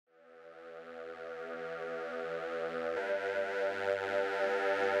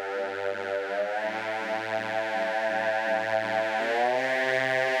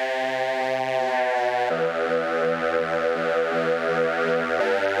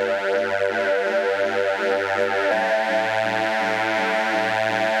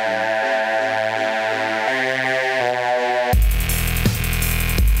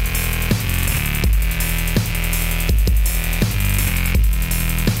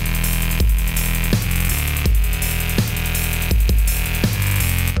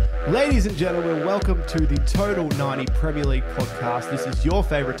Ladies and gentlemen, welcome to the Total 90 Premier League podcast. This is your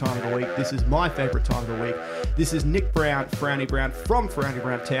favourite time of the week. This is my favourite time of the week. This is Nick Brown, Frowny Brown from Frowny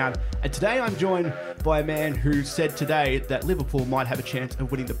Brown Town. And today I'm joined by a man who said today that Liverpool might have a chance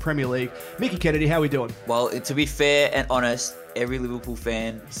of winning the Premier League. Mickey Kennedy, how are we doing? Well, to be fair and honest, every Liverpool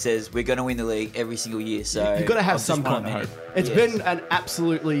fan says we're going to win the league every single year. So you've got to have some kind of hope. It's been an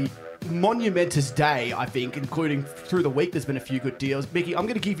absolutely monumentous day, I think, including through the week. There's been a few good deals. Mickey, I'm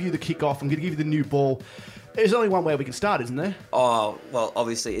going to give you the kickoff. I'm going to give you the new ball. There's only one way we can start, isn't there? Oh, well,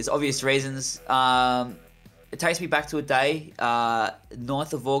 obviously. It's obvious reasons. It takes me back to a day,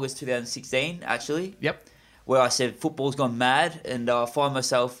 9th of August 2016, actually. Yep. Where I said football's gone mad, and I find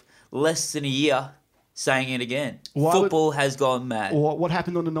myself less than a year saying it again. Football has gone mad. What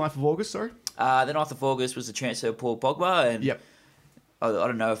happened on the 9th of August, sorry? The 9th of August was the transfer of Paul Pogba, and yep. I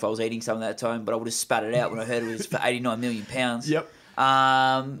don't know if I was eating something at that time, but I would have spat it out when I heard it was for £89 million. Yep.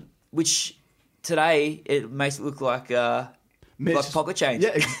 Which today it makes it look like pocket change.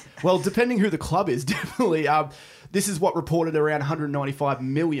 Yeah. Well, depending who the club is, definitely. This is what reported around 195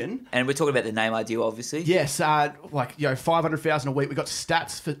 million. And we're talking about the Neymar deal, obviously. Yes, 500,000 a week. We got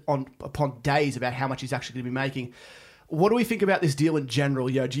stats upon days about how much he's actually going to be making. What do we think about this deal in general?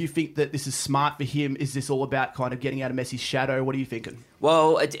 Do you think that this is smart for him? Is this all about kind of getting out of Messi's shadow? What are you thinking?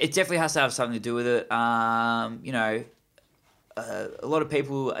 Well, it definitely has to have something to do with it. A lot of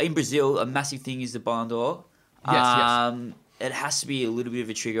people in Brazil, a massive thing is the Ballon d'Or. Yes. It has to be a little bit of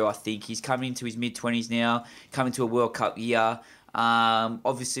a trigger, I think. He's coming into his mid-20s now, coming to a World Cup year.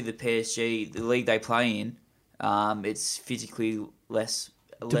 Obviously, the PSG, the league they play in, it's physically less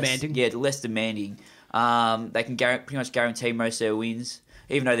demanding. Less demanding. They can pretty much guarantee most of their wins.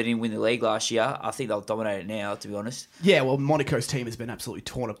 Even though they didn't win the league last year, I think they'll dominate it now, to be honest. Yeah, well, Monaco's team has been absolutely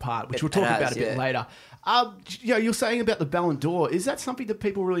torn apart, which we'll talk about a bit later. You're saying about the Ballon d'Or, is that something that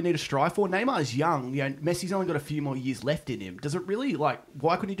people really need to strive for? Neymar's young. Messi's only got a few more years left in him. Does it really, why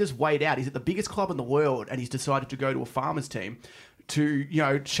couldn't he just wait out? He's at the biggest club in the world, and he's decided to go to a farmer's team to,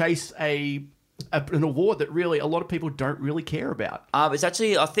 chase an award that really a lot of people don't really care about. It's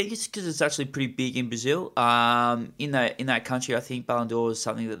actually, I think it's because it's actually pretty big in Brazil. In that country, I think Ballon d'Or is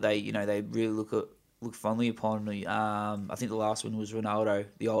something that they really look fondly upon. I think the last one was Ronaldo,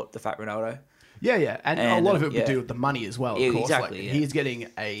 the fat Ronaldo. Yeah, and a lot of it would do with the money as well. Of course, exactly. He's getting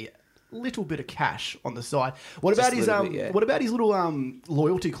a little bit of cash on the side. What about his little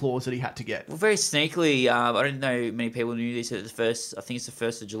loyalty clause that he had to get? Well, very sneakily, I don't know many people knew this at the first. I think it's the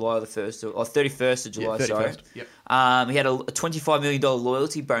 1st of July, or 31st of July. 31st. Sorry. Yep. He had a $25 million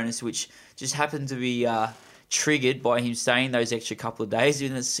loyalty bonus, which just happened to be triggered by him staying those extra couple of days,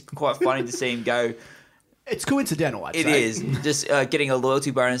 and it's quite funny to see him go. It's coincidental, I'd say. It is just getting a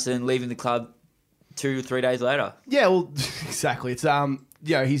loyalty bonus and leaving the club 2 or 3 days later. Yeah, well, exactly. It's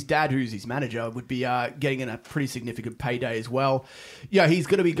his dad, who's his manager, would be getting in a pretty significant payday as well. He's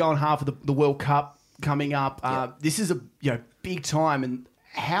going to be going half of the World Cup coming up. This is a big time. And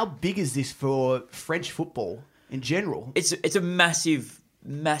how big is this for French football in general? It's a massive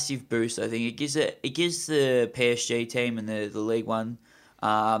boost. I think it gives the PSG team and the League One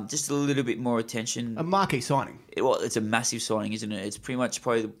just a little bit more attention. A marquee signing. It's a massive signing, isn't it? It's pretty much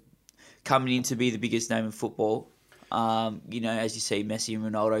probably coming in to be the biggest name in football. As you see Messi and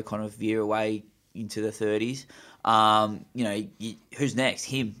Ronaldo kind of veer away into the 30s. Who's next?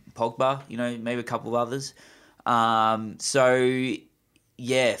 Him, Pogba, maybe a couple of others. To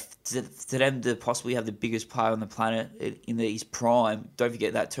them to possibly have the biggest player on the planet in his prime, don't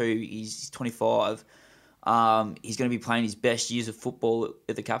forget that too, he's 25. He's going to be playing his best years of football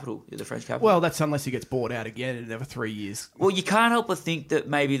at the French capital. Well, that's unless he gets bought out again in another 3 years. Well, you can't help but think that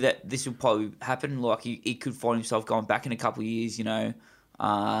maybe that this will probably happen. Like he could find himself going back in a couple of years. I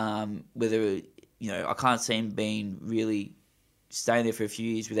can't see him being really staying there for a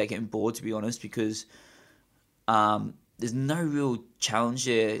few years without getting bored. To be honest, because there's no real challenge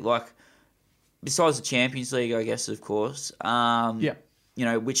there. Like besides the Champions League, I guess, of course.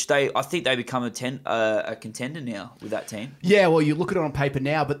 Which I think they become a contender now with that team. Yeah, well, you look at it on paper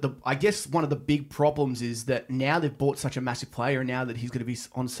now, but I guess one of the big problems is that now they've bought such a massive player, and now that he's going to be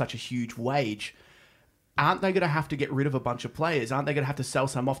on such a huge wage, aren't they going to have to get rid of a bunch of players? Aren't they going to have to sell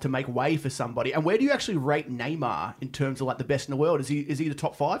some off to make way for somebody? And where do you actually rate Neymar in terms of the best in the world? Is he the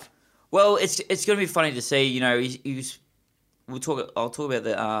top 5? Well, it's going to be funny to see. I'll talk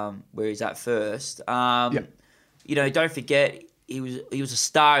about where he's at first. Don't forget. He was a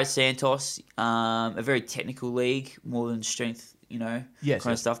star at Santos, a very technical league, more than strength Yes,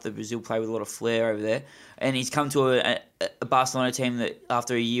 kind of stuff that Brazil play with a lot of flair over there. And he's come to a Barcelona team that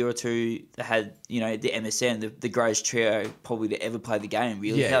after a year or two had, the MSN, the greatest trio probably to ever play the game,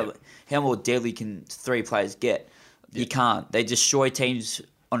 really. How more deadly can three players get? You can't. They destroy teams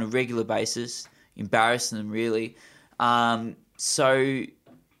on a regular basis, embarrassing them, really. So,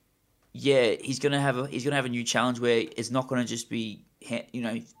 he's gonna have a new challenge where it's not gonna just be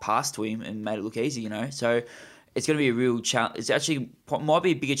passed to him and made it look easy. So it's gonna be a real challenge. It's actually might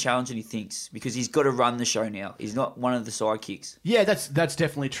be a bigger challenge than he thinks because he's got to run the show now. He's not one of the sidekicks. Yeah, that's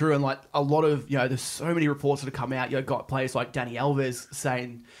definitely true. And like a lot of there's so many reports that have come out. Got players like Dani Alves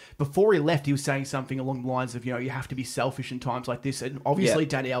saying before he left, he was saying something along the lines of you have to be selfish in times like this. And obviously,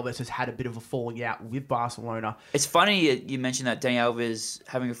 Dani Alves has had a bit of a falling out with Barcelona. It's funny you mentioned that Dani Alves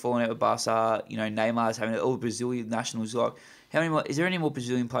having a falling out with Barca. Neymar's having all the Brazilian nationals. Like, how many more? Is there any more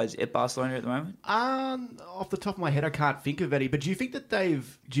Brazilian players at Barcelona at the moment? Off the top of my head, I can't think of any. But do you think that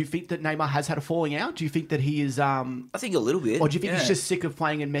Neymar has had a falling out? Do you think that he is? I think a little bit. Or do you think he's just sick of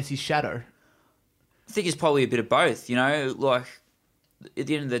playing in Messi's shadow? I think it's probably a bit of both. Like at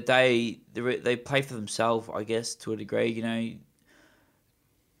the end of the day, they play for themselves, I guess, to a degree.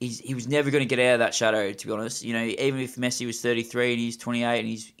 He was never going to get out of that shadow, to be honest. Even if Messi was 33 and he's 28 and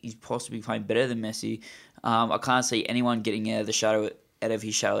he's possibly playing better than Messi, I can't see anyone getting out of his shadow. At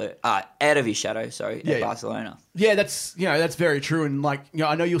Barcelona. Yeah, that's very true. And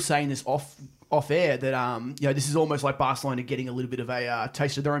I know you're saying this off air that this is almost like Barcelona getting a little bit of a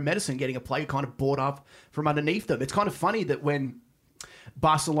taste of their own medicine, getting a player kind of brought up from underneath them. It's kind of funny that when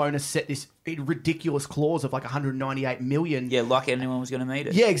Barcelona set this ridiculous clause of 198 million. Yeah, like anyone was going to meet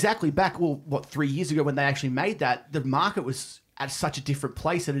it. Yeah, exactly. Back 3 years ago when they actually made that, the market was at such a different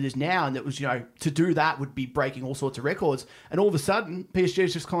place than it is now, and it was to do that would be breaking all sorts of records. And all of a sudden,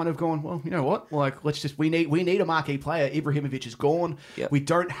 PSG's just kind of gone, well, you know what? We need a marquee player. Ibrahimovic is gone. Yep. We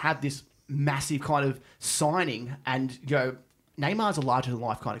don't have this massive kind of signing, and Neymar's a larger than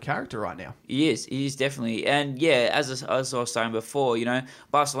life kind of character right now. He is definitely. And as I was saying before,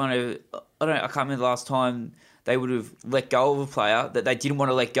 Barcelona, I can't remember the last time they would have let go of a player that they didn't want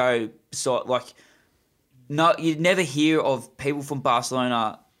to let go. So no, you'd never hear of people from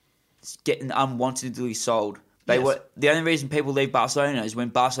Barcelona getting unwantedly sold. The only reason people leave Barcelona is when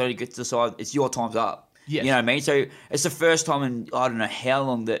Barcelona gets to decide it's your time's up. Yes. You know what I mean? So it's the first time in I don't know how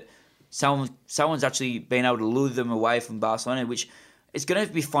long that someone's actually been able to lure them away from Barcelona, which it's going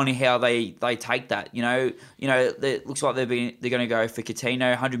to be funny how they take that. It looks like they're going to go for Coutinho.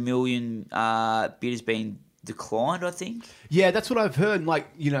 100 million bid has been declined, I think. Yeah, that's what I've heard.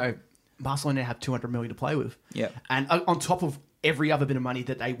 Barcelona have 200 million to play with. Yeah. And on top of every other bit of money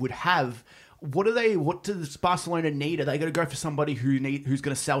that they would have, what does Barcelona need? Are they going to go for somebody who's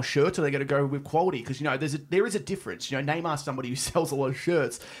going to sell shirts, or are they going to go with quality? Because there is a difference. Neymar's somebody who sells a lot of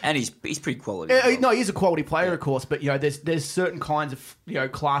shirts, and he's pretty quality. No, he's a quality player, of course. But there's certain kinds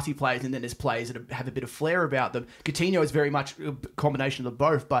of classy players, and then there's players that have a bit of flair about them. Coutinho is very much a combination of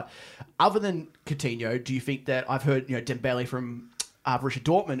both. But other than Coutinho, do you think that I've heard Dembele from Borussia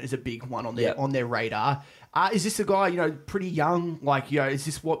Dortmund is a big one on their radar? Is this a guy, pretty young? Is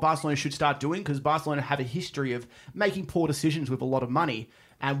this what Barcelona should start doing? Because Barcelona have a history of making poor decisions with a lot of money,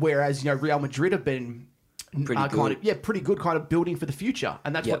 and whereas Real Madrid have been pretty good, kind of building for the future,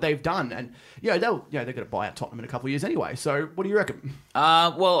 and that's what they've done. And they're going to buy out Tottenham in a couple of years anyway. So what do you reckon?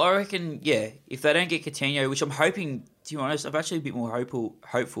 Well, I reckon if they don't get Coutinho, which I'm hoping. To be honest, I'm actually a bit more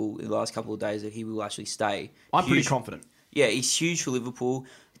hopeful in the last couple of days that he will actually stay. I'm pretty confident. Yeah, he's huge for Liverpool.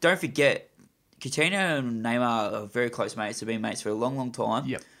 Don't forget, Coutinho and Neymar are very close mates. They've been mates for a long, long time.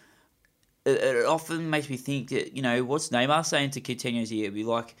 Yep. It often makes me think that, what's Neymar saying to Coutinho's ear? It'd be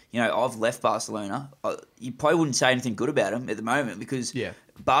like, I've left Barcelona. You probably wouldn't say anything good about him at the moment because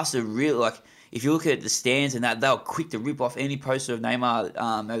Barca really, if you look at the stands and that, they were quick to rip off any poster of Neymar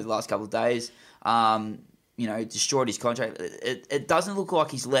over the last couple of days. Destroyed his contract. It doesn't look like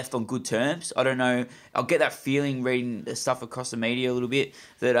he's left on good terms. I don't know. I'll get that feeling reading the stuff across the media a little bit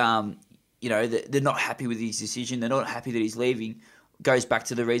that, that they're not happy with his decision. They're not happy that he's leaving. Goes back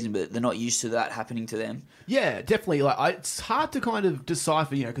to the reason, but they're not used to that happening to them. Yeah, definitely. It's hard to kind of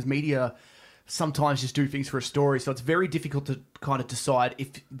decipher, because media sometimes just do things for a story, so it's very difficult to kind of decide if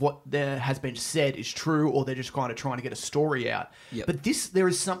what there has been said is true or they're just kind of trying to get a story out. Yep. But there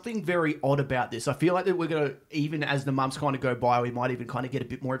is something very odd about this. I feel like that we're going to, even as the months kind of go by, we might even kind of get a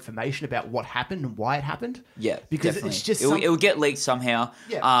bit more information about what happened and why it happened. Yeah, because definitely. It's just it will get leaked somehow.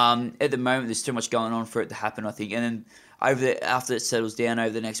 Yeah. At the moment, there's too much going on for it to happen, I think, and then after it settles down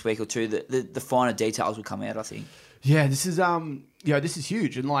over the next week or two, the finer details will come out, I think. Yeah, this is this is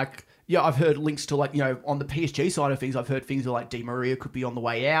huge, and Yeah, I've heard links to on the PSG side of things, I've heard things like Di Maria could be on the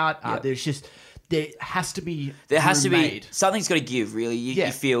way out. There has to be something's got to give, really.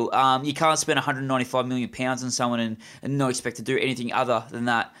 You feel you can't spend 195 million pounds on someone and not expect to do anything other than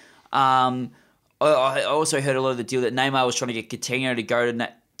that. I also heard a lot of the deal that Neymar was trying to get Coutinho to go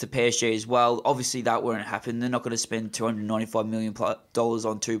to PSG as well. Obviously, that won't happen. They're not going to spend $295 million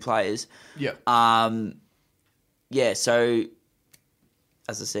on two players. Yeah. So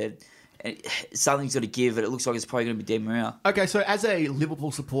as I said, something's got to give, and it looks like it's probably going to be Di Maria. Okay, so as a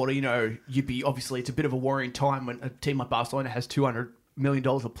Liverpool supporter, you'd be obviously it's a bit of a worrying time when a team like Barcelona has $200 million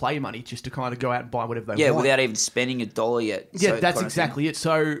of play money just to kind of go out and buy whatever they want. Yeah, without even spending a dollar yet. Yeah, that's exactly it.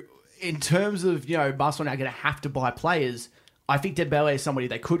 So in terms of Barcelona are going to have to buy players, I think Dembele is somebody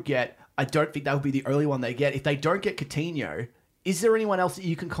they could get. I don't think that would be the only one they get. If they don't get Coutinho, is there anyone else that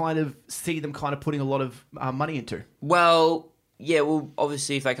you can kind of see them kind of putting a lot of money into? Well,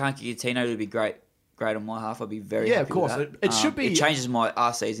 obviously, if they can't get Coutinho, it would be great on my half. I'd be very happy of course. with that. It should be. It changes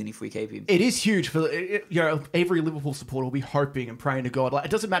our season if we keep him. It is huge for every Liverpool supporter will be hoping and praying to God. Like,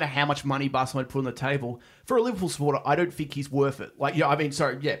 it doesn't matter how much money Barcelona put on the table for a Liverpool supporter. I don't think he's worth it.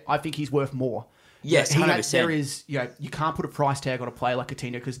 I think he's worth more. Yes, 100%. You can't put a price tag on a player like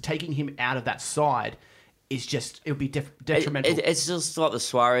Coutinho because taking him out of that side is just it would be detrimental. It's just like the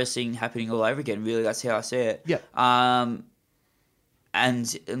Suarez thing happening all over again. Really, that's how I see it. Yeah.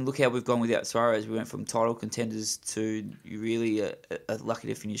 And look how we've gone without Suarez. We went from title contenders to really a lucky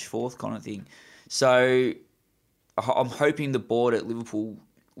to finish fourth kind of thing. So I'm hoping the board at Liverpool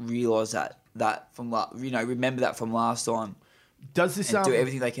realise that from remember that from last time. Does this do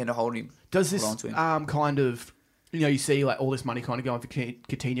everything they can to hold him? Does this kind of you see like all this money kind of going for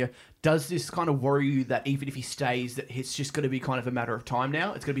Coutinho? Does this kind of worry you that even if he stays, that it's just going to be kind of a matter of time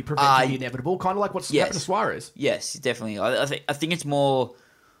now? It's going to be preventing the inevitable, kind of like what's happened to Suarez. Yes, definitely. I think it's more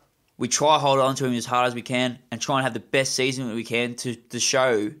we try to hold on to him as hard as we can and try and have the best season that we can to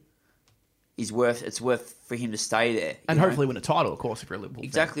show it's worth for him to stay there. And hopefully win a title, of course, if you're a Liverpool fan.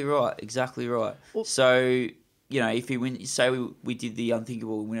 Exactly right. Well, so, if he win, say we did the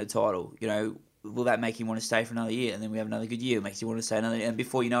unthinkable and win a title, will that make him want to stay for another year? And then we have another good year. It makes him want to stay another year. And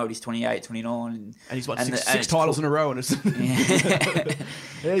before you know it, he's 28, 29. And he's won six titles in a row. And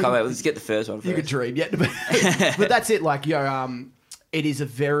Come on, let's get the first one first. You could dream, yeah. But that's it. It is a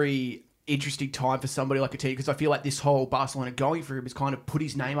very interesting time for somebody like Coutinho because I feel like this whole Barcelona going for him has kind of put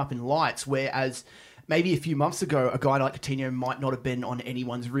his name up in lights, whereas maybe a few months ago, a guy like Coutinho might not have been on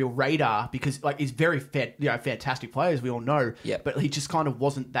anyone's real radar because he's very fantastic player, as we all know. Yeah. But he just kind of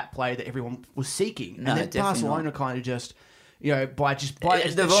wasn't that player that everyone was seeking. No, and then Barcelona not. Kind of just, they've always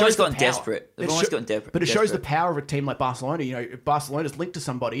gotten desperate. But it shows the power of a team like Barcelona. If Barcelona's linked to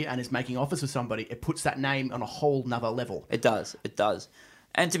somebody and is making offers with somebody, it puts that name on a whole nother level. It does.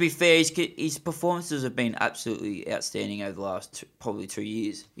 And to be fair, his performances have been absolutely outstanding over the last probably 2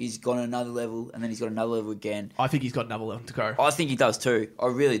 years. He's gone another level, and then he's got another level again. I think he's got another level to go. I think he does too. I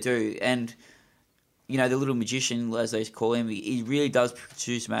really do. And, the little magician, as they call him, he really does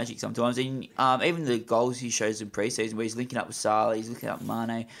produce magic sometimes. And even the goals he shows in pre-season where he's linking up with Salah, he's linking up with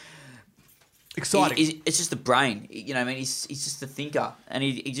Mane. Exciting. It's just the brain. He's just a thinker. And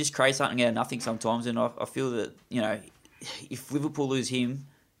he just creates something out of nothing sometimes. And I feel that, if Liverpool lose him,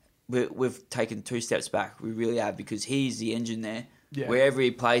 we've taken 2 steps back. We really have because he's the engine there. Yeah. Wherever he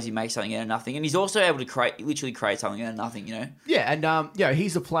plays, he makes something out of nothing, and he's also able to literally create something out of nothing. Yeah, and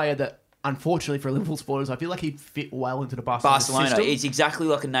he's a player that, unfortunately for Liverpool supporters, I feel like he'd fit well into the Barcelona system. It's exactly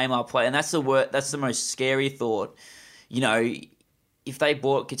like a Neymar player, and that's the most scary thought. If they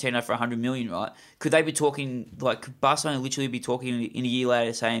bought Coutinho for 100 million, right? Could they be talking could Barcelona literally be talking in a year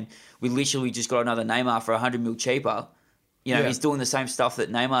later saying we literally just got another Neymar for 100 mil cheaper? He's doing the same stuff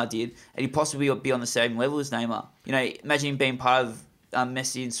that Neymar did, and he'd possibly be on the same level as Neymar. Imagine him being part of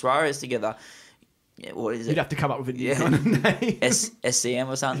Messi and Suarez together. Yeah, what is it? You'd have to come up with a new kind of name. SCM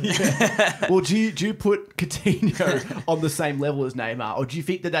or something. Yeah. Well, do you put Coutinho on the same level as Neymar, or do you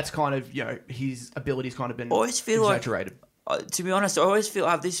think that that's kind of his ability's kind of been exaggerated? To be honest, I always feel I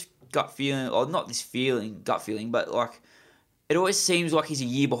have this gut feeling, or not this gut feeling, but it always seems like he's a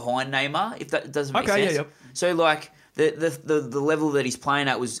year behind Neymar. If that doesn't make sense. Yeah. So the level that he's playing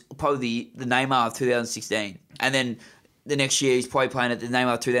at was probably the Neymar of 2016, and then the next year he's probably playing at the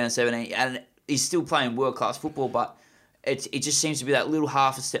Neymar of 2017, and he's still playing world class football, but it just seems to be that little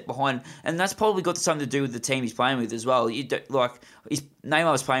half a step behind, and that's probably got something to do with the team he's playing with as well.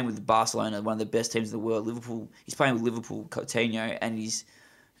 Neymar was playing with Barcelona, one of the best teams in the world. Liverpool, he's playing with Liverpool, Coutinho, and he's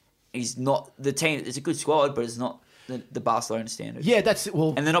not the team. It's a good squad, but it's not the Barcelona standard. Yeah, that's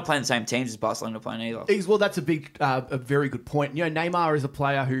well, and they're not playing the same teams as Barcelona are playing either. Well, that's a very good point. Neymar is a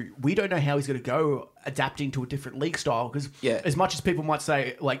player who we don't know how he's going to go adapting to a different league style because as much as people might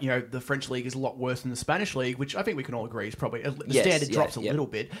say, the French league is a lot worse than the Spanish league, which I think we can all agree is probably the standard drops a little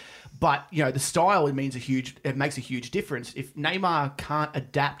bit, but the style it makes a huge difference. If Neymar can't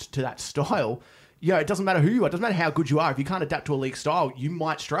adapt to that style. It doesn't matter who you are. It doesn't matter how good you are. If you can't adapt to a league style, you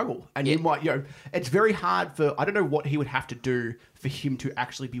might struggle. And you might, it's very hard I don't know what he would have to do for him to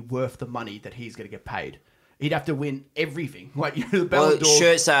actually be worth the money that he's going to get paid. He'd have to win everything. The Ballon d'Or.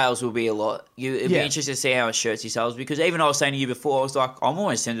 Shirt sales will be a lot. It'd be interesting to see how his shirts he sells because even I was saying to you before, I was like, I'm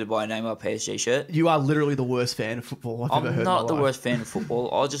always tempted to buy a Neymar PSG shirt. You are literally the worst fan of football I've ever heard in my life. I'm not the worst fan of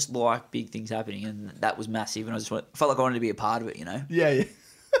football. I just like big things happening, and that was massive, and I felt like I wanted to be a part of it, Yeah.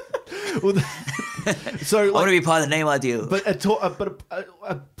 Well, so I want to be part of the Neymar deal. But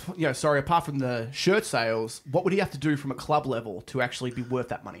apart from the shirt sales, what would he have to do from a club level to actually be worth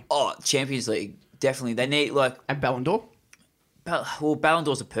that money? Oh, Champions League, definitely. They need and Ballon d'Or. Well, Ballon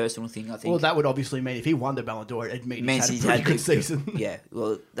d'Or's a personal thing, I think. Well, that would obviously mean if he won the Ballon d'Or, it'd mean he's had a pretty good season. Yeah,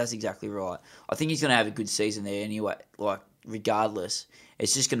 well, that's exactly right. I think he's going to have a good season there anyway. Regardless,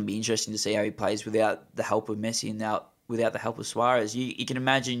 it's just going to be interesting to see how he plays without the help of Messi and without the help of Suarez. You can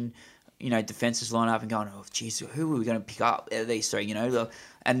imagine, defenses line up and going, oh, geez, who are we going to pick up out of these three,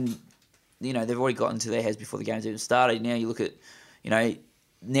 And, they've already gotten to their heads before the game's even started. Now you look at,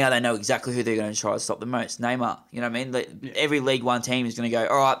 now they know exactly who they're going to try to stop the most. Neymar, you know what I mean? Every League One team is going to go,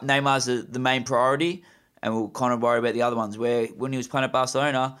 all right, Neymar's the main priority, and we'll kind of worry about the other ones. Where when he was playing at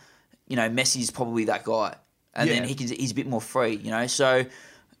Barcelona, Messi's probably that guy. And then he's a bit more free, So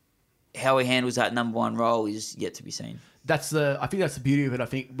how he handles that number one role is yet to be seen. I think that's the beauty of it. I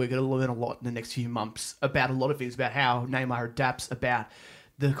think we're going to learn a lot in the next few months about a lot of things, about how Neymar adapts, about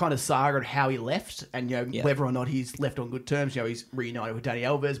the kind of saga of how he left, and whether or not he's left on good terms. He's reunited with Dani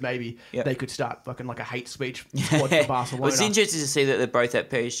Alves. Maybe they could start fucking like a hate speech squad for Barcelona. Well, it's interesting to see that they're both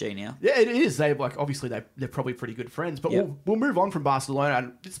at PSG now. Yeah, it is. Obviously they're probably pretty good friends. But we'll move on from Barcelona.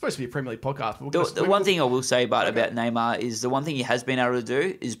 And it's supposed to be a Premier League podcast. But the one thing I will say about Neymar is the one thing he has been able to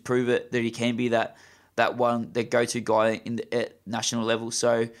do is prove it that he can be that go-to guy at national level.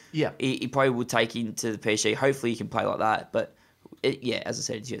 So he probably will take into the PSG. Hopefully he can play like that, but. As I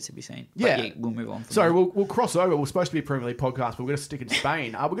said, it's yet to be seen. But we'll move on. Sorry, we'll cross over. We're supposed to be a Premier League podcast, but we're going to stick in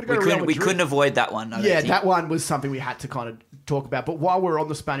Spain. We're going to go to Real Madrid. We couldn't avoid that one. That one was something we had to kind of talk about. But while we're on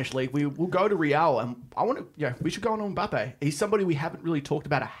the Spanish league, we'll go to Real, and we should go on Mbappe. He's somebody we haven't really talked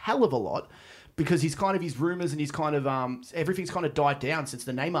about a hell of a lot because he's kind of his rumours and he's kind of everything's kind of died down since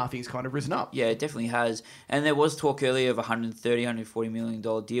the Neymar thing's kind of risen up. Yeah, it definitely has. And there was talk earlier of a $140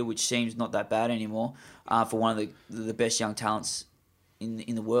 million deal, which seems not that bad anymore for one of the best young talents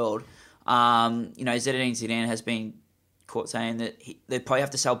in the world. Zinedine Zidane has been caught saying that they probably have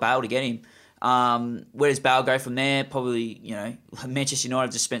to sell Bale to get him. Where does Bale go from there? Probably, Manchester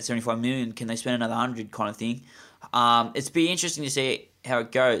United just spent $75 million. Can they spend another 100 kind of thing? It's be interesting to see how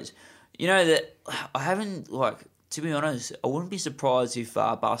it goes. That I haven't, to be honest, I wouldn't be surprised if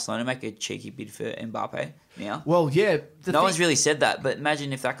Barcelona make a cheeky bid for Mbappe now. Well, yeah. No one's really said that, but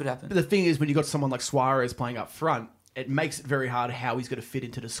imagine if that could happen. But the thing is, when you've got someone like Suarez playing up front, it makes it very hard how he's going to fit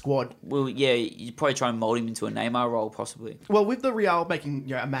into the squad. Well, yeah, you probably try and mould him into a Neymar role, possibly. Well, with the Real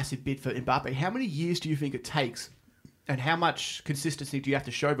making a massive bid for Mbappe, how many years do you think it takes, and how much consistency do you have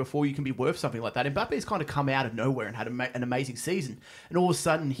to show before you can be worth something like that? Mbappe's kind of come out of nowhere and had an amazing season, and all of a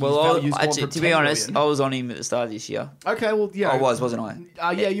sudden his value's gone from to be honest, I was on him at the start of this year. Okay, well, yeah, I wasn't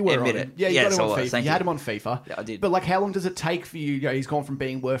I? Yeah, you were on him. Yeah, you got him on FIFA. You had him on FIFA. Yeah, I did. But how long does it take for you? He's gone from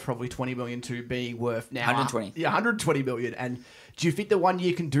being worth probably 20 million to being worth now 120. Yeah, 120 million. And do you think that 1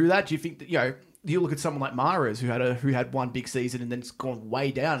 year can do that? Do you think that you look at someone like Mahrez who had one big season and then it's gone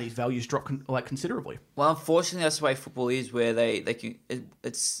way down and his values dropped considerably? Well, unfortunately, that's the way football is, where they can.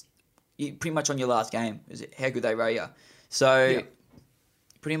 It's pretty much on your last game is how good they rate you. So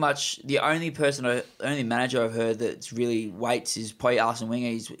pretty much the only manager I've heard that's really weights is probably Arsene Wenger.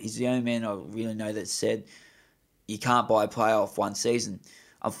 He's the only man I really know that said you can't buy a player off one season.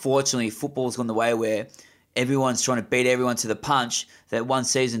 Unfortunately, football's gone the way where everyone's trying to beat everyone to the punch that one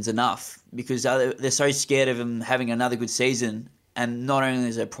season's enough because they're so scared of them having another good season, and not only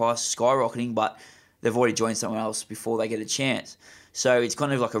is their price skyrocketing, but they've already joined someone else before they get a chance. So it's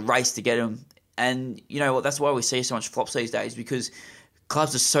kind of like a race to get them. And you know what? That's why we see so much flops these days, because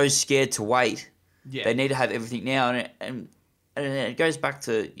clubs are so scared to wait. Yeah. They need to have everything now, and it goes back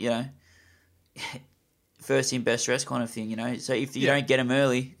to first in, best dressed kind of thing, So if you don't get them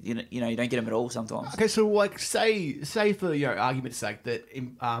early, you don't get them at all sometimes. Okay, so say for argument's sake that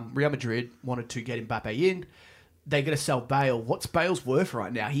Real Madrid wanted to get Mbappe in, they're going to sell Bale. What's Bale's worth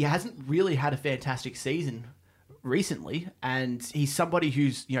right now? He hasn't really had a fantastic season recently, and he's somebody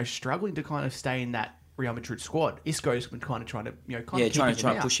who's struggling to kind of stay in that Real Madrid squad. Isco's been kind of trying to trying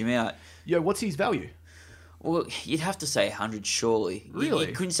to push him out. What's his value? Well, you'd have to say 100 surely. Really?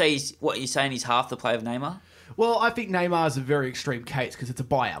 You couldn't say you're saying he's half the play of Neymar? Well, I think Neymar is a very extreme case because it's a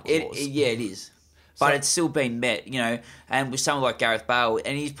buyout clause. It is. But it's still been met, and with someone like Gareth Bale,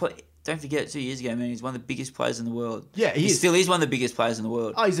 and he's put. Don't forget, 2 years ago, man, he's one of the biggest players in the world. Yeah, he still is one of the biggest players in the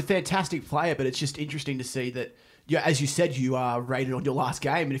world. Oh, he's a fantastic player, but it's just interesting to see that, as you said, you are rated on your last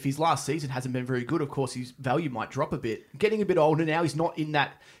game, and if his last season hasn't been very good, of course, his value might drop a bit. Getting a bit older now, he's not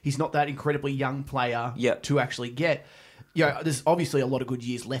that incredibly young player to actually get. There's obviously a lot of good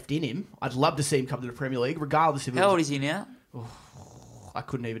years left in him. I'd love to see him come to the Premier League, regardless of... How old is he now? I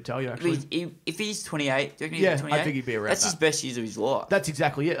couldn't even tell you, actually. If he's 28, do you reckon he's 28? I think he'd be around That's his best years of his life. That's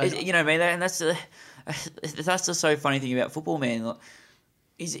exactly it. You know what I mean? And that's the so funny thing about football, man. Like,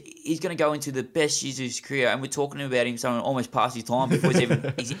 he's going to go into the best years of his career, and we're talking about him someone almost past his time before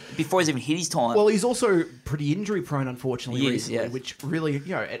he's even hit his time. Well, he's also pretty injury prone, unfortunately, recently, which really,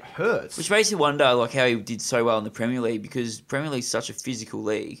 it hurts. Which makes you wonder, how he did so well in the Premier League, because Premier League's such a physical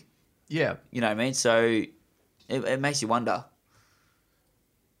league. Yeah. You know what I mean? So it makes you wonder.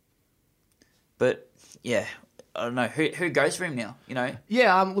 But yeah, I don't know who goes for him now.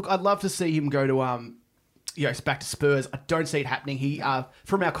 Yeah. Look, I'd love to see him go to back to Spurs. I don't see it happening. He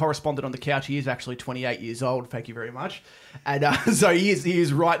from our correspondent on the couch, he is actually 28 years old. Thank you very much. And so he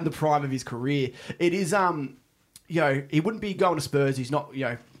is right in the prime of his career. It is he wouldn't be going to Spurs. He's not.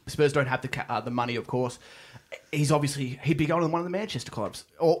 Spurs don't have the money, of course. He'd be going to one of the Manchester clubs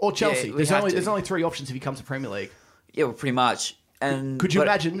or Chelsea. Yeah, there's only three options if he comes to Premier League. Yeah, well, pretty much. And could you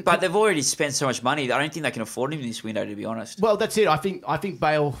imagine? But they've already spent so much money. I don't think they can afford him in this window, to be honest. Well, that's it. I think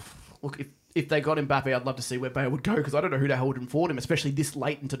Bale. Look, if they got Mbappe, I'd love to see where Bale would go, because I don't know who the hell would afford him, especially this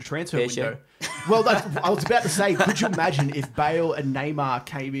late into the transfer window. Well, I was about to say, could you imagine if Bale and Neymar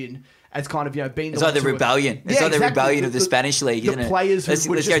came in as kind of being... It's like the rebellion. It's like the rebellion of the Spanish league, isn't it? The players let's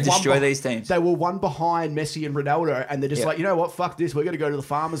go destroy these teams. They were one behind Messi and Ronaldo, and they're just like, you know what, fuck this, we're going to go to the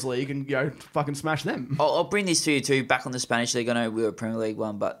Farmers League and fucking smash them. I'll bring this to you too, back on the Spanish league. I know we were a Premier League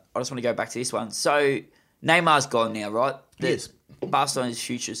one, but I just want to go back to this one. So Neymar's gone now, right? Yes. Barcelona's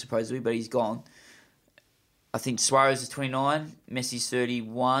future, supposedly, but he's gone. I think Suarez is 29, Messi's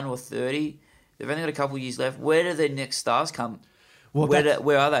 31 or 30. They've only got a couple of years left. Where do their next stars come? Well,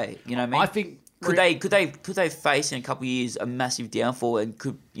 where are they? You know what I mean? I think could they face in a couple of years a massive downfall, and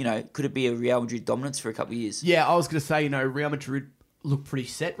could it be a Real Madrid dominance for a couple of years? Yeah, I was going to say, Real Madrid look pretty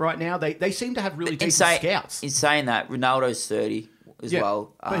set right now. They seem to have really decent scouts. In saying that, Ronaldo's 30 as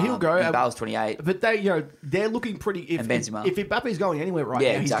well. But he'll go. Bale's 28. But they're looking pretty. If Mbappe's going anywhere right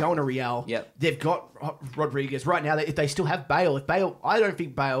now, he's going to Real. Yep. They've got Rodriguez right now. If they still have Bale, I don't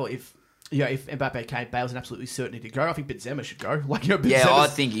think Bale, if Mbappe came, Bale's an absolutely certainty to go. I think Benzema should go. I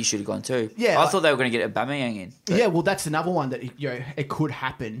think he should have gone too. Yeah, I thought they were going to get Aubameyang in. Yeah, well, that's another one that it could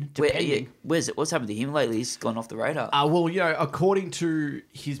happen. Depending. What's happened to him lately? He's gone off the radar. According to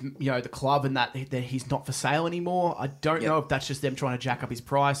his the club and that he's not for sale anymore. I don't know if that's just them trying to jack up his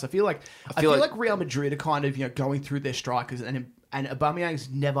price. I feel like Real Madrid are kind of going through their strikers, and Aubameyang's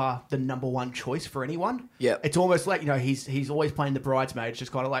never the number one choice for anyone. Yeah, it's almost like he's always playing the bridesmaid. It's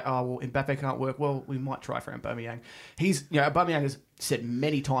just kind of like, oh well, Mbappe can't work. Well, we might try for Aubameyang. Aubameyang has said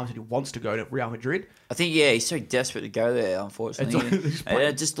many times that he wants to go to Real Madrid. I think he's so desperate to go there. Unfortunately,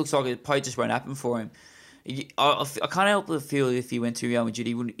 it just looks like it probably just won't happen for him. I can't help but feel if he went to Real Madrid,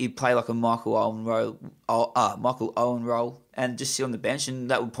 he'd play like a Michael Owen role, and just sit on the bench, and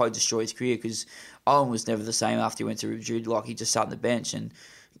that would probably destroy his career, because Owen was never the same after he went to Madrid. Like, he just sat on the bench, and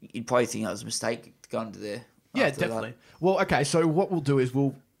you'd probably think that was a mistake to go under there. Yeah, definitely. Well, okay, so what we'll do is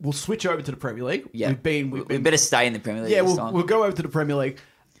we'll switch over to the Premier League. Yeah, we better stay in the Premier League. Yeah, we'll go over to the Premier League.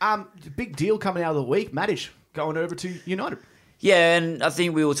 Big deal coming out of the week, Matic going over to United. Yeah, and I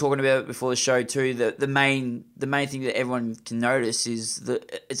think we were talking about it before the show too. That the main thing that everyone can notice is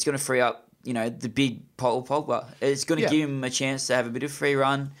that it's going to free up, the big Paul Pogba. It's going to give him a chance to have a bit of free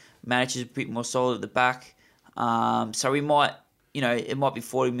run. Matic is a bit more solid at the back, so we might, it might be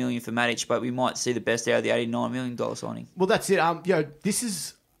 40 million for Matic, but we might see the best out of the $89 million signing. Well, that's it. This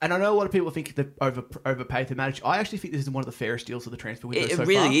is. And I know a lot of people think they overpaid for Matic. I actually think this is one of the fairest deals of the transfer window so far. It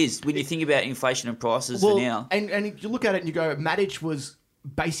really is. When you think about inflation and prices for now. And you look at it and you go, Matic was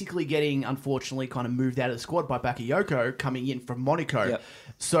basically getting, unfortunately, kind of moved out of the squad by Bakayoko coming in from Monaco. Yep.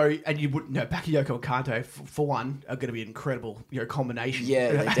 So, and you wouldn't know, Bakayoko and Kante, for one, are going to be an incredible combination.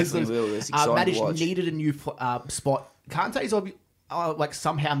 Yeah, they definitely will. It's exciting Matic to watch. needed a new spot. Kante's like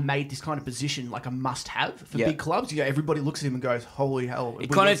somehow made this kind of position like a must-have for big clubs. Everybody looks at him and goes, "Holy hell!"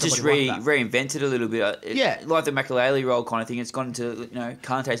 It kind of just reinvented a little bit. Like the Makelele role kind of thing. It's gone to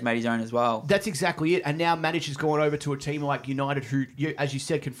Kante's made his own as well. That's exactly it. And now Manic has gone over to a team like United, who, as you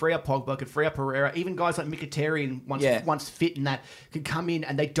said, can free up Pogba, can free up Pereira, even guys like Mkhitaryan once fit and that can come in,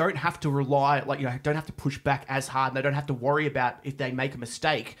 and they don't have to rely don't have to push back as hard. And they don't have to worry about if they make a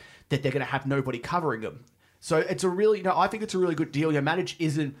mistake that they're going to have nobody covering them. So it's a really, I think it's a really good deal. Manic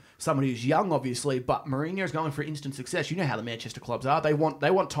isn't somebody who's young, obviously, but Mourinho's going for instant success. You know how the Manchester clubs are; they want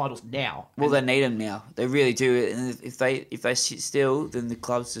titles now. Well, they need them now. They really do. And if they sit still, then the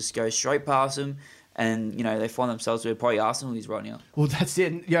clubs just go straight past them, and they find themselves where probably Arsenal is right now. Well, that's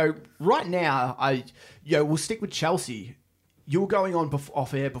it. And, right now, we'll stick with Chelsea. You were going on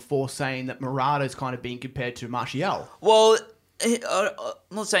off air before saying that Morata's kind of being compared to Martial. Well, I'm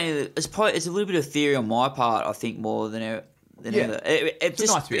not saying that it's a little bit of theory on my part. I think more than ever. It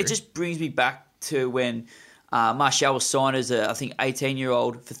just brings me back to when Martial was signed as I think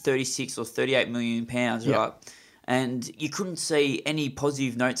 18-year-old for 36 or 38 million pounds, right? And you couldn't see any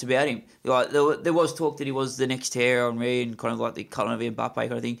positive notes about him. Like there was talk that he was the next Thierry Henry and kind of like the kind of Mbappe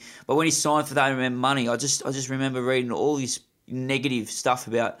kind of thing. But when he signed for that money, I just remember reading all this negative stuff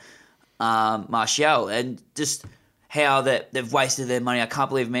about Martial and just how they've wasted their money. I can't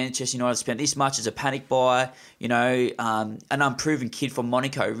believe Manchester United spent this much as a panic buy, an unproven kid from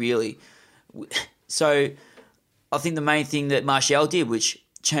Monaco, really. So I think the main thing that Martial did, which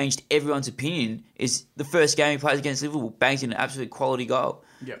changed everyone's opinion, is the first game he plays against Liverpool, bangs in an absolute quality goal.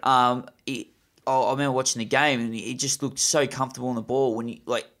 Yep. I remember watching the game and he just looked so comfortable on the ball and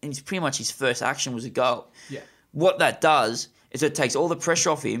it's pretty much his first action was a goal. Yeah. What that does is it takes all the pressure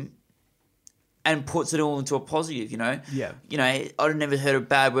off him and puts it all into a positive, Yeah. I'd never heard a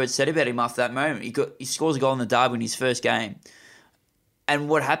bad word said about him after that moment. He scores a goal in the derby in his first game. And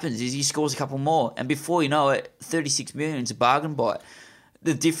what happens is he scores a couple more. And before you know it, 36 million is a bargain buy.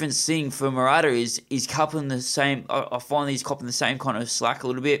 The difference thing for Morata is he's coupling the same... I find he's copping the same kind of slack a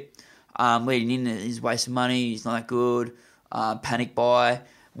little bit. Leading in, he's wasting money, he's not that good, panic buy.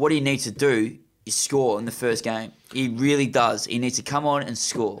 What he needs to do is score in the first game. He really does. He needs to come on and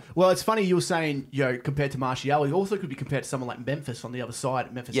score. Well, it's funny you were saying, compared to Martial, he also could be compared to someone like Memphis on the other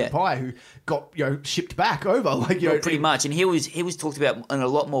side, Memphis Depay, who got, shipped back over. Pretty much. And he was talked about in a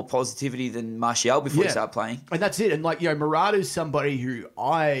lot more positivity than Martial before he started playing. And that's it. And Morata's somebody who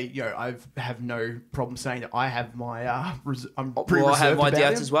I have no problem saying that I have my, I'm pretty reserved I have my about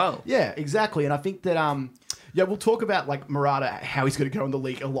doubts him. as well. Yeah, exactly. And I think that, we'll talk about Morata, how he's going to go in the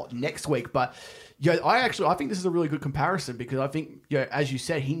league a lot next week, but I think this is a really good comparison because I think, as you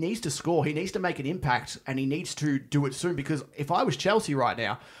said, he needs to score, he needs to make an impact, and he needs to do it soon. Because if I was Chelsea right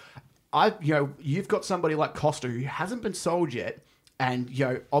now, you've got somebody like Costa who hasn't been sold yet, and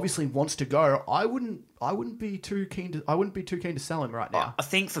obviously wants to go. I wouldn't be too keen to sell him right now. I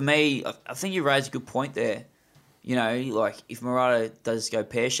think for me, I think you raised a good point there. If Morata does go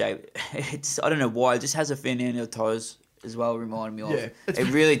pear-shaped, I don't know why, it just has a Fernando Torres as well, reminding me of. Yeah,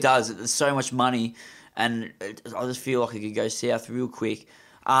 it really does. There's so much money, and I just feel like it could go south real quick.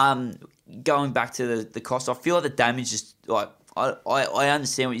 Going back to the cost, I feel like the damage is I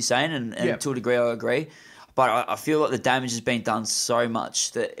understand what you're saying, and to a degree I agree, but I feel like the damage has been done so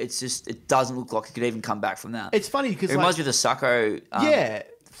much that it doesn't look like it could even come back from that. It's funny because it reminds me of the Sacco.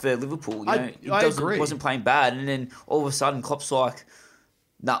 For Liverpool, I agree. He wasn't playing bad, and then all of a sudden Klopp's like,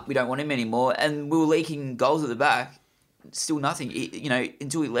 "Nah, we don't want him anymore," and we were leaking goals at the back. Still nothing.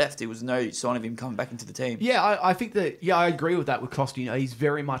 Until he left, there was no sign of him coming back into the team. Yeah, I think that. Yeah, I agree with that with Costa. He's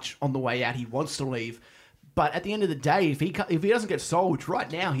very much on the way out. He wants to leave, but at the end of the day, if he doesn't get sold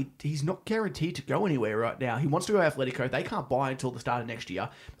right now, he's not guaranteed to go anywhere right now. He wants to go to Atletico. They can't buy until the start of next year.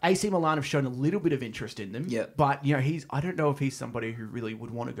 AC Milan have shown a little bit of interest in them. Yeah, but I don't know if he's somebody who really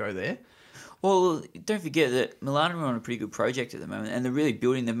would want to go there. Well, don't forget that Milan are on a pretty good project at the moment, and they're really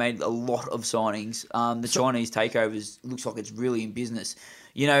building. They've made a lot of signings. Chinese takeovers looks like it's really in business.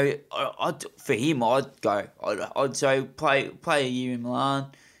 For him, I'd go. I'd say play a year in Milan,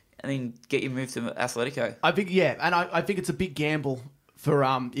 and then get you moved to Atletico. I think and I think it's a big gamble for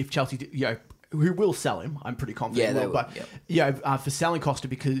if Chelsea who will sell him. I'm pretty confident. Yeah, they will. For selling Costa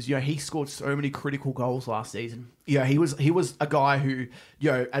because he scored so many critical goals last season. He was a guy who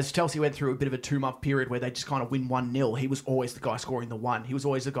as Chelsea went through a bit of a 2-month period where they just kind of win 1-0, he was always the guy scoring the one. He was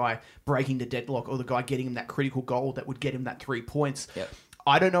always the guy breaking the deadlock or the guy getting him that critical goal that would get him that 3 points. Yep.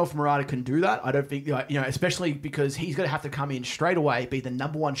 I don't know if Morata can do that. I don't think, especially because he's going to have to come in straight away, be the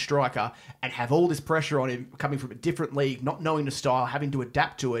number one striker, and have all this pressure on him coming from a different league, not knowing the style, having to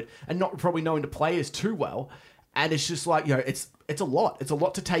adapt to it, and not probably knowing the players too well. And it's just it's it's a lot. It's a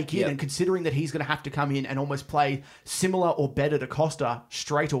lot to take in, and considering that he's going to have to come in and almost play similar or better to Costa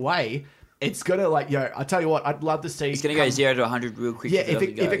straight away, it's going to I tell you what, I'd love to see. He's going to go 0 to 100 real quick. Yeah, if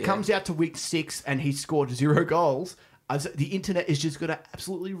it comes out to week 6 and he's scored 0 goals, the internet is just going to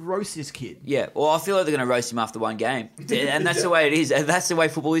absolutely roast this kid. Yeah, well, I feel like they're going to roast him after one game. And that's the way it is. And that's the way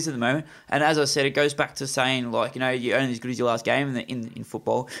football is at the moment. And as I said, it goes back to saying, you're only as good as your last game in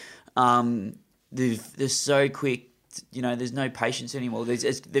football. They're so quick. There's no patience anymore.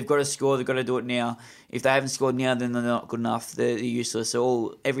 They've got to score. They've got to do it now. If they haven't scored now, then they're not good enough. They're useless. They're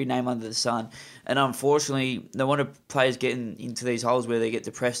every name under the sun. And unfortunately, no wonder players getting into these holes where they get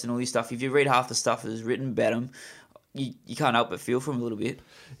depressed and all this stuff. If you read half the stuff that's written about them, you can't help but feel for them a little bit.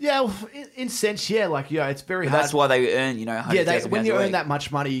 Yeah, well, in sense, it's very hard. That's why they earn, when you earn that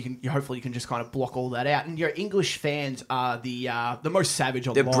much money, you hopefully you can just kind of block all that out. And your English fans are the most savage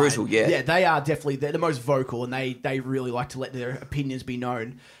online. They're brutal, yeah. Yeah, they are definitely. They're the most vocal, and they really like to let their opinions be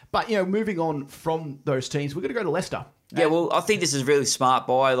known. But moving on from those teams, we're going to go to Leicester. Yeah, well, I think this is really smart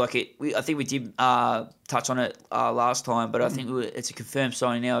buy. I think we did touch on it last time, but I think it's a confirmed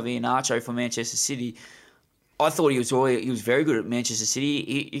signing now of Iheanacho for Manchester City. I thought he was very good at Manchester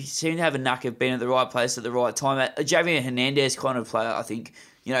City. He seemed to have a knack of being at the right place at the right time. A Javier Hernandez kind of player, I think.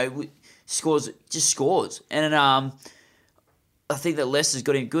 Scores. And I think that Leicester's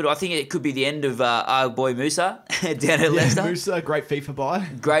got him good. I think it could be the end of our boy Musa down at Leicester. Musa, great FIFA buy.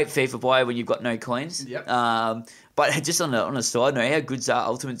 Great FIFA buy when you've got no coins. Yep. But just on a side note, how good's our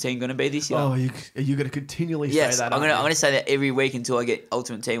Ultimate Team going to be this year? Oh, are you going to continually say that? I'm going to say that every week until I get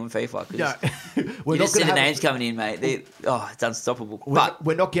Ultimate Team on FIFA. Yeah. You just see the names coming in, mate. It's unstoppable.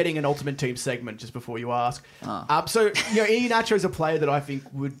 We're not getting an Ultimate Team segment, just before you ask. So, Iheanacho is a player that I think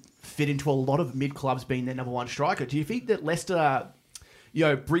would fit into a lot of mid-clubs being their number one striker. Do you think that Leicester...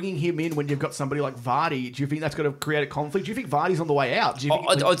 bringing him in when you've got somebody like Vardy, do you think that's going to create a conflict? Do you think Vardy's on the way out?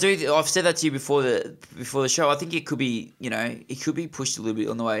 I do. I've said that to you before the show. I think it could be, it could be pushed a little bit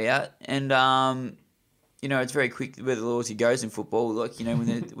on the way out, and it's very quick where the loyalty goes in football. When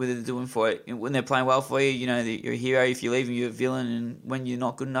they're doing for it, when they're playing well for you, you're a hero. If you leave them, you're a villain, and when you're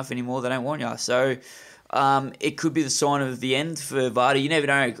not good enough anymore, they don't want you. So. It could be the sign of the end for Vardy. You never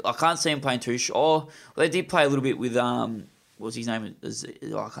know. I can't see him playing too short. Well, they did play a little bit with what's his name?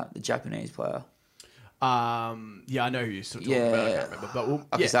 The Japanese player. I know who you're still talking about. I can't remember.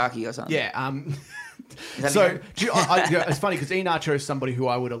 But Akazaki or something. Yeah. So it's funny because Iheanacho is somebody who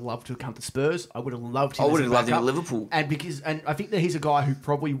I would have loved to come to Spurs. I would have loved him. I would have loved him at Liverpool. And I think that he's a guy who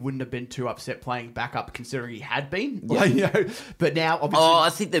probably wouldn't have been too upset playing backup, considering he had been. Yeah. But now, obviously, I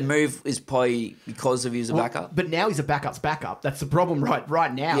think the move is probably because of he was a backup. But now he's a backup's backup. That's the problem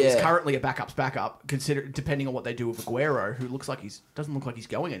right now. Yeah. He's currently a backup's backup, depending on what they do with Aguero, who doesn't look like he's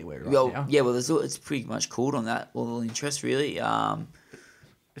going anywhere now. Yeah, well, it's pretty much cooled on that. All the interest, really.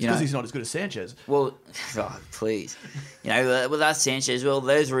 It's because he's not as good as Sanchez. Well, please. With that Sanchez,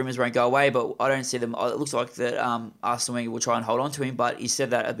 those rumours won't go away, but I don't see them. It looks like that Arsene Wenger will try and hold on to him, but he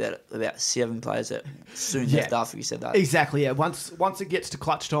said that about 7 players that soon left after he said that. Exactly, yeah. Once it gets to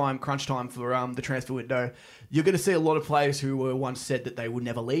crunch time for the transfer window, you're going to see a lot of players who were once said that they would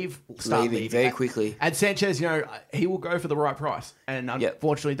never leave start leaving very quickly. And Sanchez, he will go for the right price. And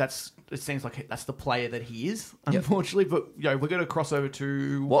unfortunately, it seems like that's the player that he is, unfortunately. But we're going to cross over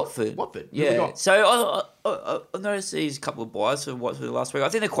to Watford. Yeah. So I noticed these couple of buys for Watford last week. I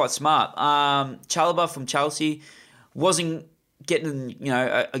think they're quite smart. Chalobah from Chelsea wasn't getting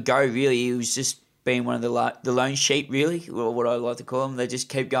a go really. He was just being one of the lone sheep, really, or what I like to call them. They just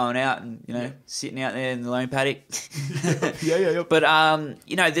keep going out and sitting out there in the lone paddock. Yeah. But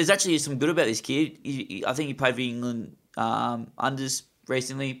there's actually some good about this kid. I think he played for England unders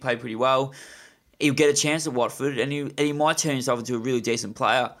recently. Played pretty well. He'll get a chance at Watford, and he might turn himself into a really decent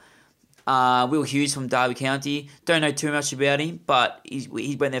player. Will Hughes from Derby County. Don't know too much about him, but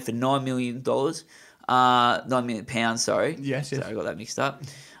he went there for $9 million. £9 million, sorry. Yes. So I got that mixed up.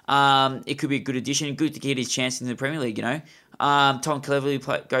 It could be a good addition. Good to get his chance in the Premier League, Tom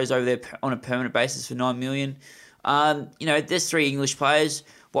Cleverley goes over there on a permanent basis for $9 million. There's 3 English players.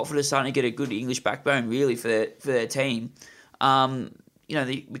 Watford are starting to get a good English backbone, really, for their team.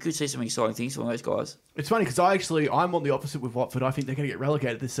 We could see some exciting things from those guys. It's funny because I'm on the opposite with Watford. I think they're going to get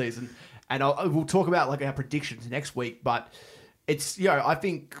relegated this season, and we'll talk about our predictions next week. But it's I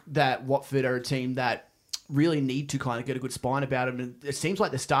think that Watford are a team that really need to kind of get a good spine about them, and it seems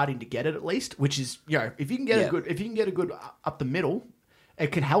like they're starting to get it at least. Which is if you can get a good up the middle,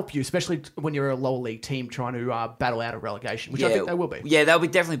 it can help you, especially when you're a lower league team trying to battle out of relegation, which I think they will be. Yeah, they'll be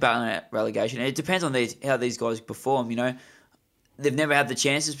definitely battling out relegation. It depends on how these guys perform. They've never had the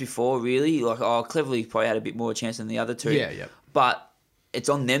chances before, really. Cleverly probably had a bit more chance than the other 2. Yeah. but it's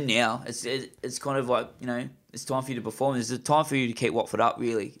on them now. It's kind of like, it's time for you to perform. It's a time for you to keep Watford up,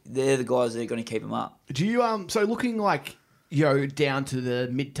 really. They're the guys that are going to keep them up. Do you so looking like down to the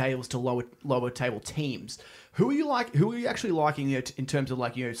mid tables to lower table teams? Who are you actually liking in terms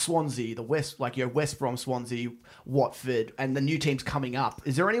of Swansea, the West, West Brom, Swansea, Watford, and the new teams coming up?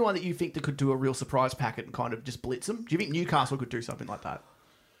 Is there anyone that you think that could do a real surprise packet and kind of just blitz them? Do you think Newcastle could do something like that?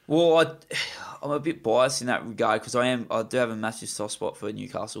 Well, I'm a bit biased in that regard because I do have a massive soft spot for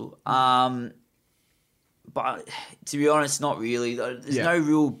Newcastle. But to be honest, not really. There's no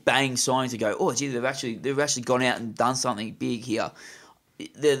real bang signing to go, oh, gee, they've actually gone out and done something big here.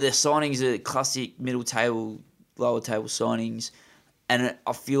 The signings are classic middle table, lower table signings, and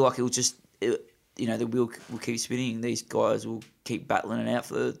I feel like the wheel will keep spinning. These guys will keep battling it out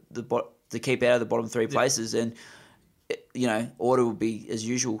for to keep out of the bottom three places, and order will be as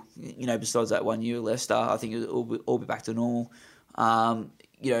usual. Besides that 1 year Leicester, I think it'll all be back to normal.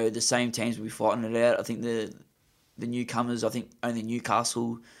 The same teams will be fighting it out. I think the newcomers, I think only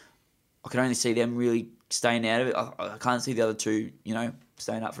Newcastle, I can only see them really staying out of it. I can't see the other two,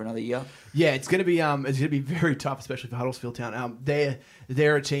 staying up for another year. Yeah, it's going to be very tough, especially for Huddersfield Town.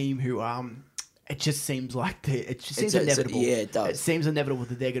 They're a team who it just seems like it seems inevitable. It does. It seems inevitable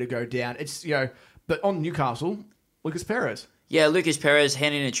that they're going to go down. It's but on Newcastle, Lucas Perez. Yeah, Lucas Perez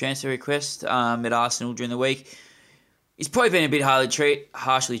handed in a transfer request at Arsenal during the week. He's probably been a bit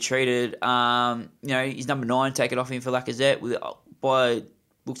harshly treated. He's number 9 taken off him for Lacazette. By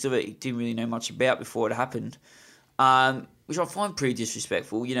looks of it, he didn't really know much about before it happened, which I find pretty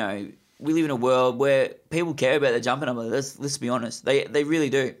disrespectful. We live in a world where people care about their jumper number. Let's be honest, they really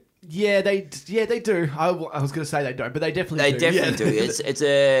do. Yeah, they do. I was going to say they don't, but they definitely do. They definitely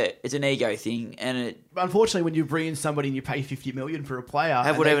do. It's an ego thing, and unfortunately, when you bring in somebody and you pay $50 million for a player,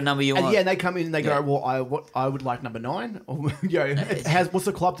 have whatever number you want. And they come in and they go, well, I would like number 9. Or what's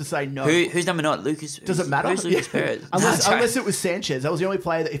the club to say no? Who's number 9? Lucas. Does it matter? Who's Lucas Perez? Unless it was Sanchez, that was the only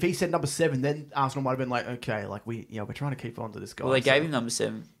player that if he said number 7, then Arsenal might have been like, okay, we're trying to keep on to this guy. Well, they gave him number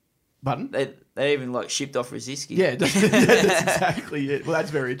 7. Button? They even shipped off Rosicky. Yeah, that's exactly it. Well,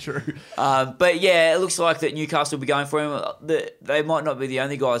 that's very true. But yeah, it looks like that Newcastle will be going for him. They might not be the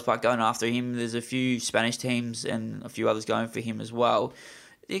only guys but going after him. There's a few Spanish teams and a few others going for him as well.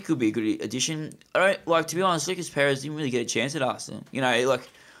 It could be a good addition. I don't to be honest, Lucas Perez didn't really get a chance at Arsenal. I don't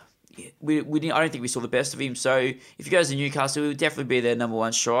think we saw the best of him. So if he goes to Newcastle, he'll definitely be their number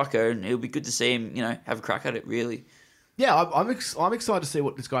 1 striker, and it'll be good to see him, have a crack at it. Really. Yeah, I'm excited to see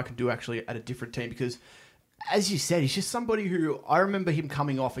what this guy can do actually at a different team because, as you said, he's just somebody who I remember him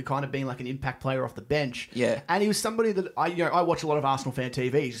coming off and kind of being like an impact player off the bench. Yeah, and he was somebody that I watch a lot of Arsenal fan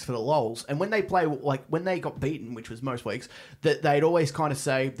TV just for the lols, and when they play when they got beaten, which was most weeks, that they'd always kind of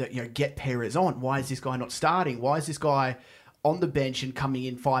say that get Perez on. Why is this guy not starting? Why is this guy on the bench and coming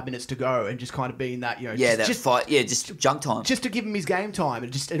in 5 minutes to go and just kind of being that, just junk time. Just to give him his game time.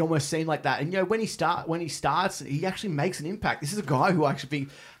 It almost seemed like that. And, when he starts, he actually makes an impact. This is a guy who actually think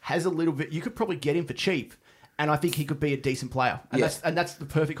has a little bit, you could probably get him for cheap. And I think he could be a decent player. And that's the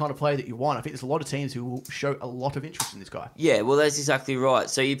perfect kind of player that you want. I think there's a lot of teams who will show a lot of interest in this guy. Yeah, well, that's exactly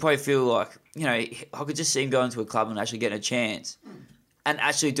right. So you probably feel like, I could just see him going to a club and actually getting a chance. And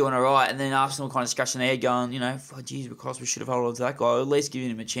actually doing all right, and then Arsenal kind of scratching their head going, geez, because we should have held on to that guy, or at least giving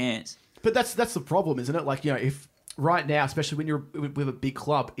him a chance. But that's the problem, isn't it? If right now, especially when you're with a big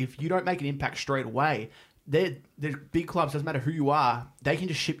club, if you don't make an impact straight away, the big clubs, doesn't matter who you are, they can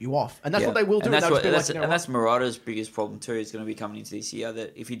just ship you off. And that's what they will do. And that's Morata's biggest problem too, is going to be coming into this year,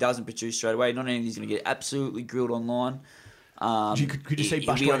 that if he doesn't produce straight away, not only is he going to get absolutely grilled online, could you see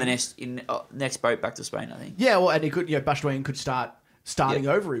he'll be on the next boat back to Spain, I think. Yeah, well, and he could, Bashwain could starting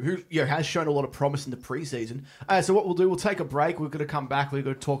over him, who has shown a lot of promise in the preseason. So what we'll do, we'll take a break. We're going to come back. We're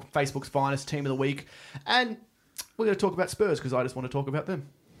going to talk Facebook's finest team of the week. And we're going to talk about Spurs because I just want to talk about them.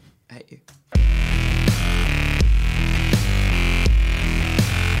 I hate you.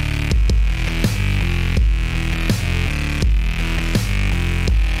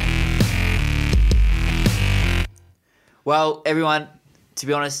 Well, everyone, to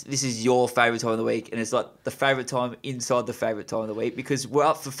be honest, this is your favourite time of the week, and it's like the favourite time inside the favourite time of the week because we're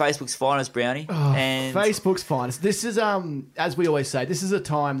up for Facebook's finest, Brownie. And Facebook's finest. This is, as we always say, this is a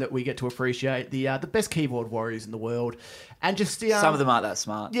time that we get to appreciate the best keyboard warriors in the world, and just some of them aren't that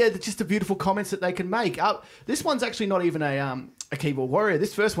smart. Yeah, just the beautiful comments that they can make. This one's actually not even a keyboard warrior.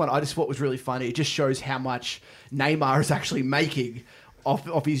 This first one I just thought was really funny. It just shows how much Neymar is actually making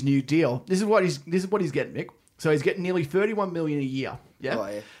off his new deal. This is what he's getting, Mick. So he's getting nearly $31 million a year. Yeah. Oh,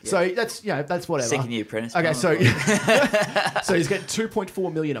 yeah. So that's whatever. Second year apprentice. Okay, so he's getting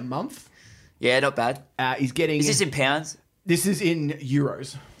 $2.4 million a month. Yeah, not bad. He's getting. Is this in pounds? This is in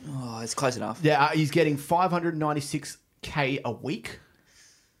euros. Oh, it's close enough. Yeah, he's getting 596k a week.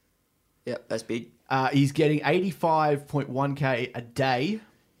 Yep, that's big. He's getting 85.1k a day.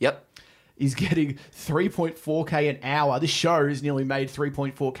 Yep. He's getting 3.4k an hour. This show has nearly made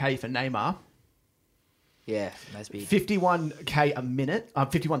 3.4k for Neymar. Yeah, that's big. 51k a minute.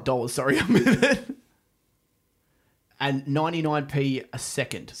 $51, sorry, a minute. And 99p a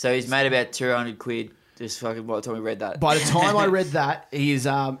second. So he's made about 200 quid. Just fucking by the time we read that. By the time I read that, he's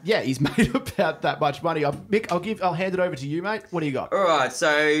made about that much money. Mick, I'll hand it over to you, mate. What do you got? All right,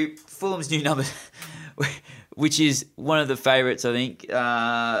 so Fulham's new number, which is one of the favourites, I think.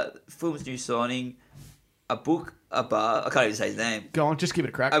 Fulham's new signing, I can't even say his name. Go on, just give it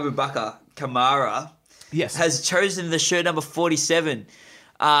a crack. Abubakar Kamara. Yes. Has chosen the shirt number 47.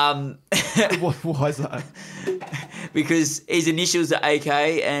 Why is that? Because his initials are AK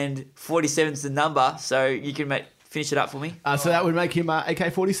and 47 is the number, so you can finish it up for me. So that would make him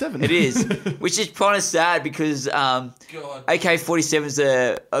AK-47. It is, which is kind of sad because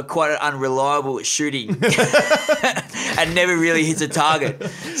AK-47s are quite unreliable at shooting and never really hits a target.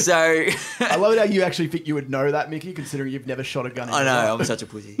 So I love it how you actually think you would know that, Mickey, considering you've never shot a gun in I your know, life. I'm such a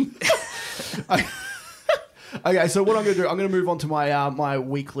pussy. Okay, so what I'm going to do, I'm going to move on to my my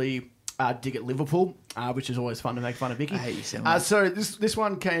weekly dig at Liverpool, which is always fun to make fun of Mickey. I hate you so much. So this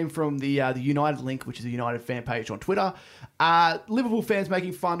one came from the United link, which is a United fan page on Twitter. Liverpool fans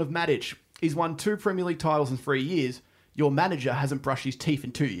making fun of Matic. He's won 2 Premier League titles in 3 years. Your manager hasn't brushed his teeth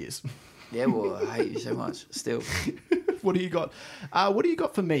in 2 years. Yeah, well, I hate you so much. Still. What do you got? What do you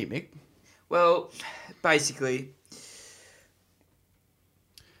got for me, Mick? Well, basically,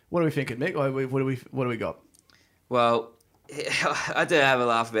 what are we thinking, Mick? What do we got? Well, I do have a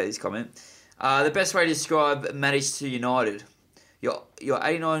laugh about this comment. The best way to describe Matic to United. Your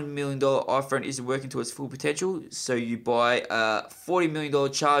 $89 million iPhone isn't working to its full potential, so you buy a $40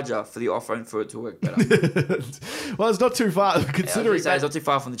 million charger for the iPhone for it to work better. Well, it's not too far, considering it's not too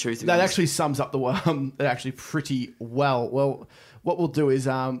far from the truth. That actually sums up that actually pretty well. Well, what we'll do is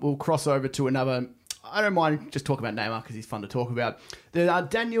we'll cross over to another. I don't mind just talking about Neymar because he's fun to talk about.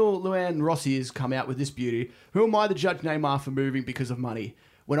 Daniel Luan Rossi has come out with this beauty. Who am I to judge Neymar for moving because of money?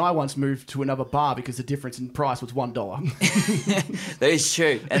 When I once moved to another bar because the difference in price was $1. That is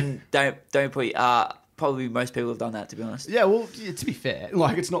true, and don't put. Probably most people have done that, to be honest. Yeah, well, to be fair,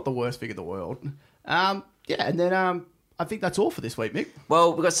 like it's not the worst thing in the world. And then I think that's all for this week, Mick.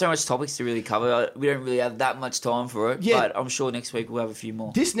 Well, we've got so much topics to really cover. We don't really have that much time for it, but I'm sure next week we'll have a few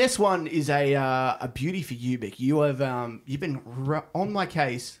more. This next one is a beauty for you, Mick. You have you've been on my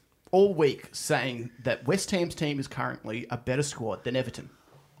case all week saying that West Ham's team is currently a better squad than Everton.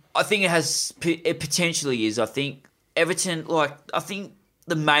 I think it potentially is. I think Everton, I think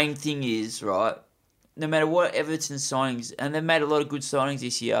the main thing is, right, no matter what Everton's signings, and they've made a lot of good signings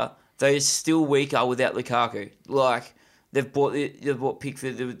this year, they're still weaker without Lukaku. They've bought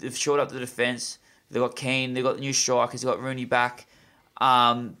Pickford, they've shored up the defence, they've got Keane, they've got new strikers, they've got Rooney back.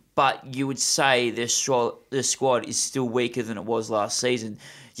 But you would say their squad is still weaker than it was last season.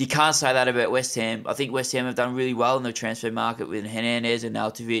 You can't say that about West Ham. I think West Ham have done really well in the transfer market with Hernandez and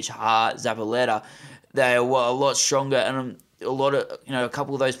Arnautovic, Hart, Zabaleta. They are a lot stronger, and a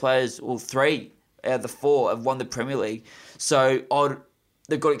couple of those players, or 3 out of the 4, have won the Premier League. So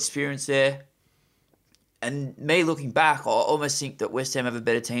they've got experience there. And me looking back, I almost think that West Ham have a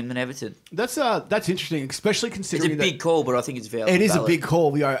better team than Everton. That's interesting, especially considering it's a big call, but I think it's valid. It is a big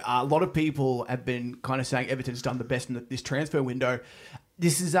call. A lot of people have been kind of saying Everton's done the best in this transfer window.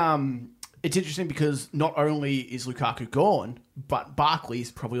 This is it's interesting because not only is Lukaku gone, but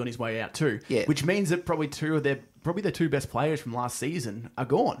Barkley's probably on his way out too. Yeah. Which means that probably the 2 best players from last season are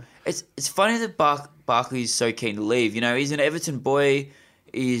gone. It's funny that Barkley is so keen to leave. He's an Everton boy.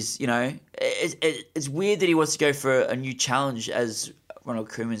 It's weird that he wants to go for a new challenge, as Ronald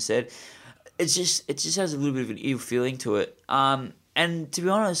Koeman said. It just has a little bit of an ill feeling to it. And to be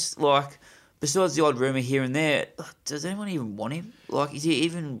honest, besides the odd rumor here and there, does anyone even want him? Is he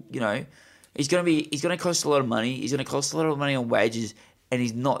even, he's going to cost a lot of money. He's going to cost a lot of money on wages, and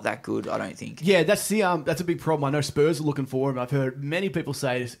he's not that good, I don't think. Yeah, that's a big problem. I know Spurs are looking for him. I've heard many people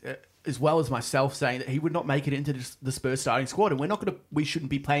say this, as well as myself, saying that he would not make it into the Spurs starting squad, and we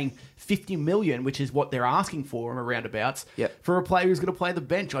shouldn't be paying $50 million, which is what they're asking for him roundabouts, for a player who's going to play the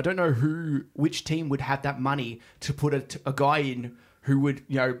bench. I don't know which team would have that money to put a guy in who would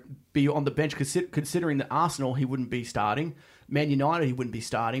be on the bench, considering that Arsenal he wouldn't be starting, Man United he wouldn't be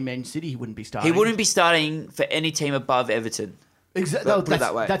starting, Man City he wouldn't be starting. He wouldn't be starting for any team above Everton. Exactly.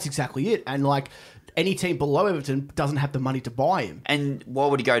 That's exactly it. And any team below Everton doesn't have the money to buy him. And why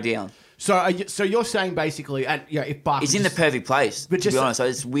would he go down? So you're saying basically, and if Barkley... He's in the perfect place, to be honest. So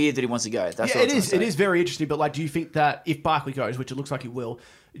it's weird that he wants to go. That's what it is very interesting, but like, do you think that if Barkley goes, which it looks like he will,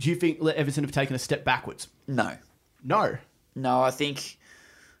 do you think Everton have taken a step backwards? No. No, I think,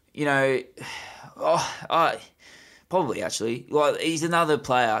 probably actually. Well, he's another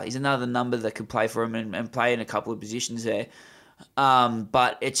player. He's another number that could play for him and play in a couple of positions there.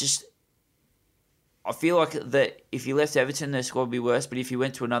 But it's just, I feel like that if he left Everton, their squad would be worse. But if he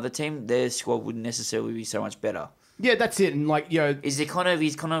went to another team, their squad wouldn't necessarily be so much better. Yeah, that's it. And like, he's kind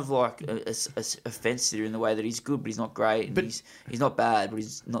of like a fence sitter in the way that he's good, but he's not great. But he's not bad, but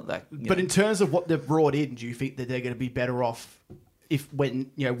he's not that. But in terms of what they've brought in, do you think that they're going to be better off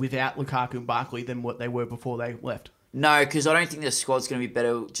without Lukaku and Barkley than what they were before they left? No, because I don't think the squad's going to be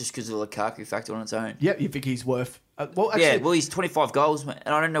better just because of the Lukaku factor on its own. Yeah, you think he's worth... he's 25 goals, and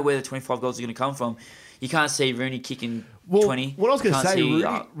I don't know where the 25 goals are going to come from. You can't see Rooney kicking 20. What I was going to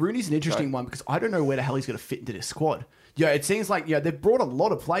say, Rooney's an interesting one because I don't know where the hell he's going to fit into this squad. It seems like they've brought a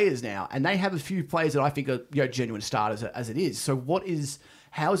lot of players now, and they have a few players that I think are genuine starters as it is. So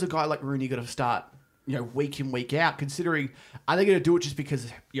how is a guy like Rooney going to start week in, week out, considering, are they going to do it just because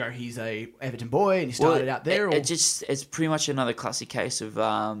he's a Everton boy and he started out there? It's pretty much another classic case of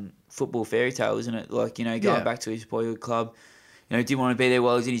football fairy tale, isn't it? Like, going back to his boyhood club, didn't want to be there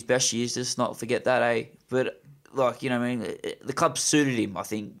while he's in his best years, just not forget that, eh? But, like, the club suited him, I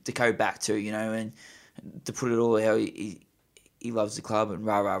think, to go back to, and to put it all how he loves the club and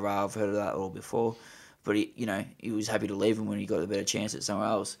rah, I've heard of that all before. But, he was happy to leave him when he got a better chance at somewhere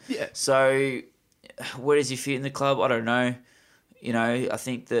else. Yeah. So, where does he fit in the club? I don't know. I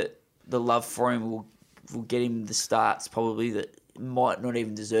think that the love for him will get him the starts probably that might not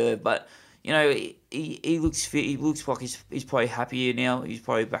even deserve. But, he looks fit. He looks like he's probably happier now. He's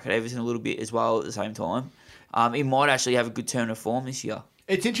probably back at Everton a little bit as well at the same time. He might actually have a good turn of form this year.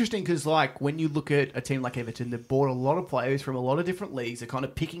 It's interesting because, like, when you look at a team like Everton, they've bought a lot of players from a lot of different leagues. They're kind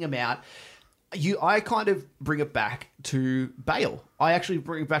of picking them out. I kind of bring it back to Bale. I actually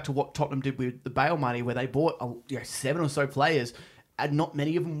bring it back to what Tottenham did with the Bale money, where they bought 7 or so players, and not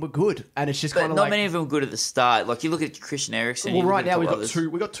many of them were good. And it's just kind of not many of them were good at the start. Like, you look at Christian Eriksen. Well, right now we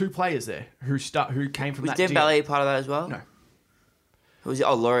got two players there who came from that deal. Was Dembele part of that as well? No. Who was it?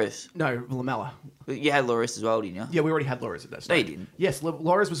 Oh, Lloris. No, Lamella. You had Lloris as well, didn't you? Yeah, we already had Lloris at that stage. No, you didn't. Yes,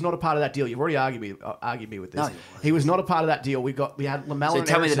 Lloris was not a part of that deal. You've already argued me with this. No, he was not a part of that deal. We had Lamella and Eriksen. So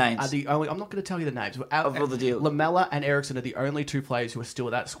tell me the names. Are the only. I'm not going to tell you the names. Of all the deal. Lamella and Eriksen are the only two players who are still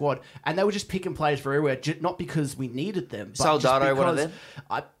at that squad, and they were just picking players for everywhere, not because we needed them. But Soldado, one of them.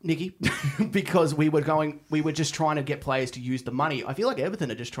 Nicky, because we were just trying to get players to use the money. I feel like Everton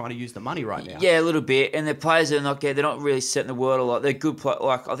are just trying to use the money right now. Yeah, a little bit, and the players are they're not really setting the world a lot. They're good.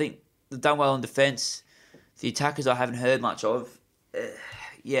 Like, I think they've done well in defence. The attackers I haven't heard much of.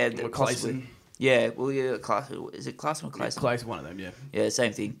 Clayson. Yeah, well, yeah, is it Clayson or Clayson? Clayson, one of them, yeah. Yeah,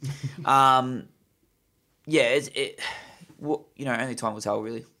 same thing. Only time will tell,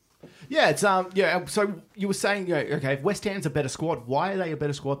 really. Yeah, it's So you were saying, okay, if West Ham's a better squad, why are they a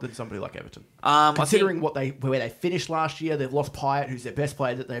better squad than somebody like Everton? Considering where they finished last year, they've lost Pyatt, who's their best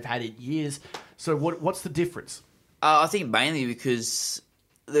player that they've had in years. So what's the difference? I think mainly because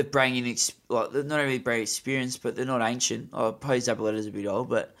they're bringing they're not really very experienced, but they're not ancient. Probably Zabaleta's a bit old,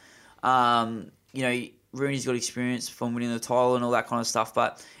 but Rooney's got experience from winning the title and all that kind of stuff,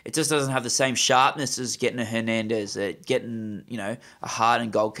 but it just doesn't have the same sharpness as getting a Hernandez, getting a Harden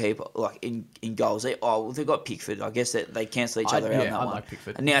goalkeeper like in goals. They've got Pickford. I guess that they cancel each other out. Yeah, I like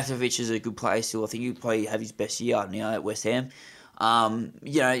Pickford. And Arnautovic is a good player still. I think he'll probably have his best year now at West Ham.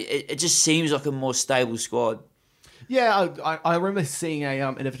 It just seems like a more stable squad. Yeah, I remember seeing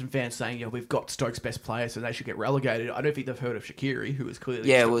an Everton fan saying, we've got Stoke's best player, so they should get relegated. I don't think they've heard of Shaqiri, who is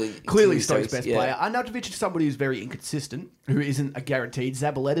clearly Stoke's best player. Arnautovic is somebody who's very inconsistent, who isn't a guaranteed.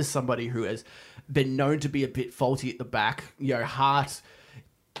 Zabaleta is somebody who has been known to be a bit faulty at the back. Hart,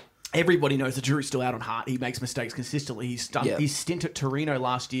 everybody knows the jury's still out on Hart. He makes mistakes consistently. His stint at Torino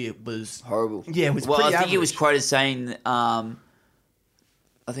last year was horrible. Yeah, it was pretty I think average. He was quoted saying, I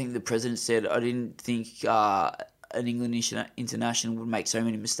think the president said, I didn't think... an English international would make so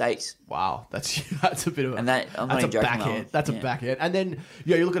many mistakes. Wow, that's a bit of a backhand. That's a backhand. And then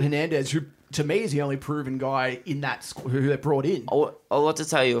you look at Hernandez, who to me is the only proven guy in that who they brought in. I'd like to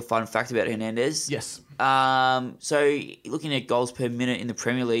tell you a fun fact about Hernandez. Yes. So looking at goals per minute in the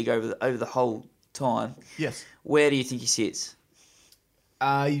Premier League over the whole time. Yes. Where do you think he sits?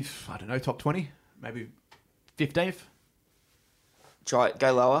 I don't know, top 20, maybe 15th.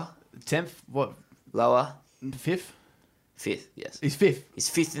 Go lower. 10th. What? Lower. 5th? Fifth, yes. He's fifth. He's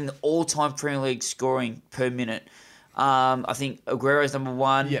fifth in the all-time Premier League scoring per minute. I think Aguero's number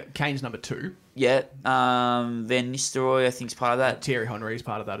 1. Yeah, Kane's number 2. Yeah. Van Nistelrooy, I think, is part of that. Thierry Henry's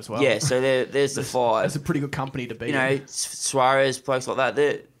part of that as well. Yeah, so there's the 5. That's a pretty good company to be You know, Suarez, blokes like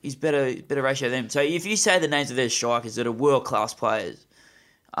that. He's better ratio than them. So if you say the names of their strikers that are world-class players,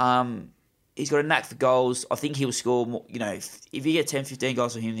 he's got a knack for goals. I think he'll score more. You know, if you get 10, 15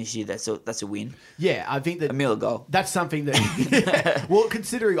 goals for him this year, that's a win. Yeah, I think that a Miller goal. That's something that. Well,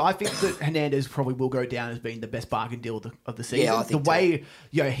 considering I think that Hernandez probably will go down as being the best bargain deal of the season. Yeah, I think the way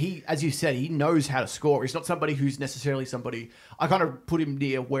he, as you said, he knows how to score. He's not somebody who's necessarily somebody. I kind of put him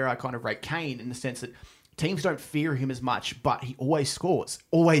near where I kind of rate Kane in the sense that teams don't fear him as much, but he always scores,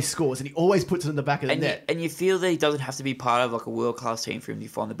 and he always puts it in the back of the net. And you feel that he doesn't have to be part of like a world class team for him to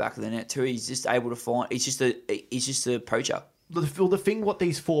find the back of the net too. He's just able to find. He's just a poacher. The thing what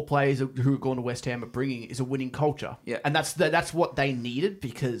these 4 players who have gone to West Ham are bringing is a winning culture. Yeah. And that's what they needed,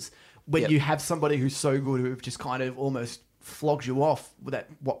 because when you have somebody who's so good who just kind of almost flogs you off with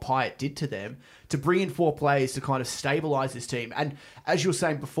what Pyatt did to them, to bring in 4 players to kind of stabilise this team. And as you were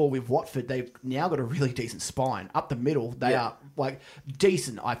saying before with Watford, they've now got a really decent spine. Up the middle, they are like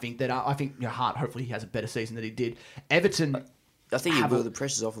decent, I think. I think Hart, hopefully he has a better season than he did. Everton... I think he blew the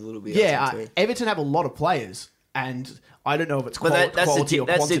pressures off a little bit. Yeah, Everton have a lot of players, and I don't know if it's quality or quantity.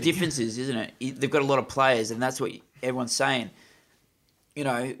 That's the differences, isn't it? They've got a lot of players, and that's what everyone's saying. You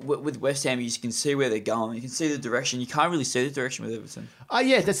know, with West Ham, you just can see where they're going. You can see the direction. You can't really see the direction with Everton.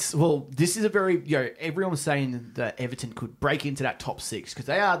 This is a very, everyone's saying that Everton could break into that top 6 because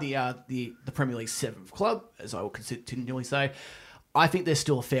they are the Premier League's 7th club, as I will continually say. I think they're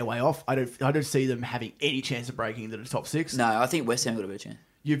still a fair way off. I don't see them having any chance of breaking into the top 6. No, I think West Ham got a better chance.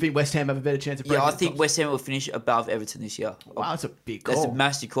 You think West Ham have a better chance of breaking? Yeah, I think West Ham will finish above Everton this year. Wow, that's a big call. That's a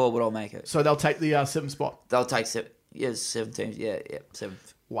massive call, but I'll make it. So they'll take the 7th spot. They'll take 7. Yeah, 7 teams. Yeah,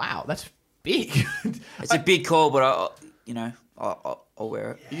 7th. Wow, that's big. It's a big call, but I'll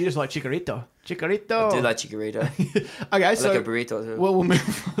wear it. You just like Chicharito. I do like Chicharito. Okay, so like a burrito too. Well,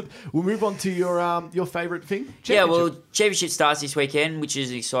 we'll move on to your favourite thing. Yeah, well, championship starts this weekend, which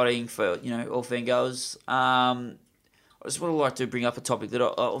is exciting for all fan goers. I just would like to bring up a topic that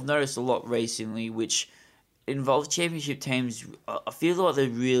I've noticed a lot recently, which involves championship teams. I feel like they're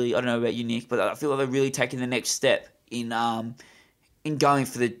really, I don't know about you, Nick, but I feel like they're really taking the next step in going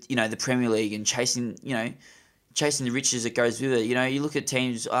for the Premier League and chasing the riches that goes with it. You look at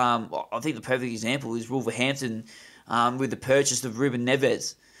teams. I think the perfect example is Wolverhampton with the purchase of Ruben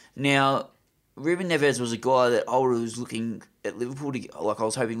Neves. Now, Ruben Neves was a guy that I was looking at Liverpool I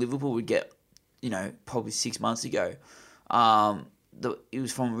was hoping Liverpool would get. Probably 6 months ago. He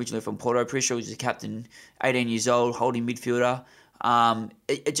was originally from Porto. Pretty sure he was the captain, 18 years old, holding midfielder.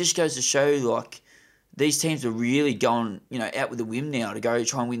 It just goes to show these teams are really going out with a whim now to go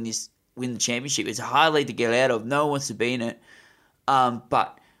try and win the championship. It's a hard league to get out of. No one wants to be in it.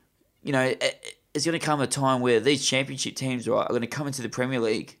 But it's going to come a time where these championship teams are going to come into the Premier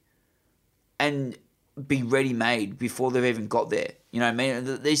League and be ready-made before they've even got there. You know what I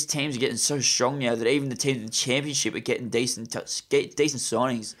mean? These teams are getting so strong now that even the teams in the championship are getting decent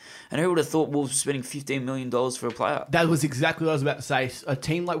signings. And who would have thought Wolves were spending $15 million for a player? That was exactly what I was about to say. A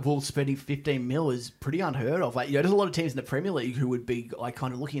team like Wolves spending $15 million is pretty unheard of. There's a lot of teams in the Premier League who would be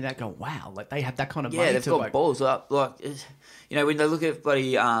kind of looking at that going, wow, they have that kind of money. Yeah, they've got balls up. When they look at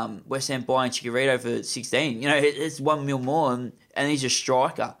bloody West Ham buying Chicharito for 16, it's $1 million more and he's a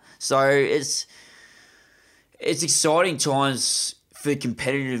striker. So it's exciting times for the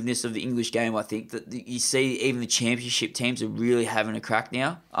competitiveness of the English game. I think that you see even the championship teams are really having a crack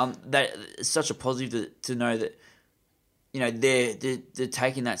now. That it's such a positive to know that they're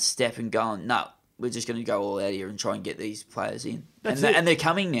taking that step and going, no, we're just going to go all out here and try and get these players in, and they're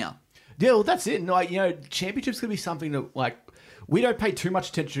coming now. Yeah, well, that's it. Championship's going to be something that we don't pay too much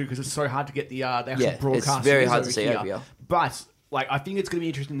attention to because it's so hard to get the actual broadcast. It's very hard to see over here. But I think it's going to be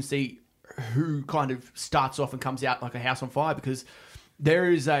interesting to see who kind of starts off and comes out like a house on fire, because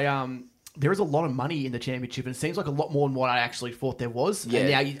there is a lot of money in the championship, and it seems like a lot more than what I actually thought there was.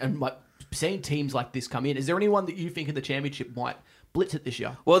 Yeah. And now seeing teams like this come in, is there anyone that you think in the championship might blitz it this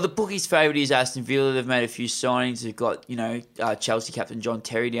year? Well, the bookies' favourite is Aston Villa. They've made a few signings. They've got Chelsea captain John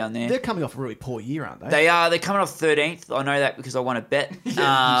Terry down there. They're coming off a really poor year, aren't they? They are. They're coming off 13th. I know that because I won a bet.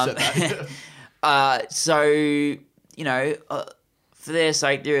 Yeah, you said that. For their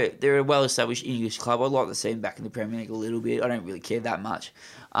sake, they're a well-established English club. I'd like to see them back in the Premier League a little bit. I don't really care that much.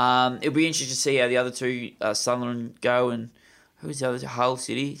 It'll be interesting to see how the other two, Sunderland, go, and who's the other? Hull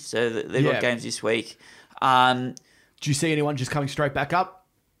City. So they've got games this week. Do you see anyone just coming straight back up?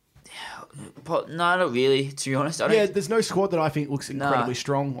 No, not really, to be honest. There's no squad that I think looks incredibly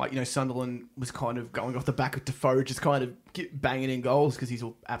strong. Like, Sunderland was kind of going off the back of Defoe, just kind of banging in goals because he's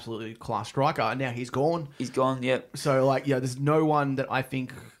an absolutely class striker, and now he's gone. Yep. So, there's no one that I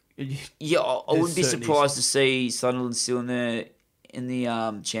think... Yeah, I wouldn't be surprised to see Sunderland still in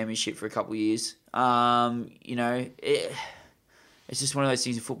the championship for a couple of years. It's just one of those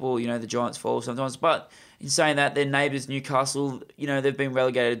things in football, the Giants fall sometimes. But in saying that, their neighbours, Newcastle, they've been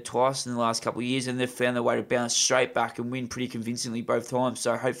relegated twice in the last couple of years, and they've found their way to bounce straight back and win pretty convincingly both times.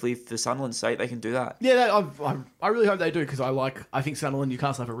 So hopefully, for Sunderland's sake, they can do that. Yeah, I really hope they do, because I think Sunderland and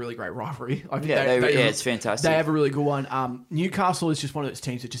Newcastle have a really great rivalry. I think it's fantastic. They have a really good one. Newcastle is just one of those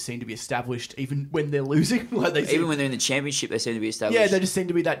teams that just seem to be established, even when they're losing. Even when they're in the championship, they seem to be established. Yeah, they just seem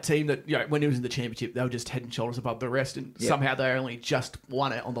to be that team that, when it was in the championship, they were just head and shoulders above the rest, and somehow they only just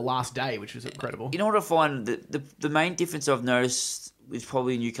won it on the last day, which was incredible. You know what I find? The main difference I've noticed with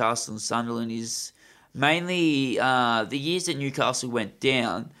probably Newcastle and Sunderland is mainly the years that Newcastle went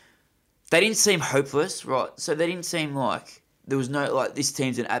down, they didn't seem hopeless, right? So they didn't seem like there was no, this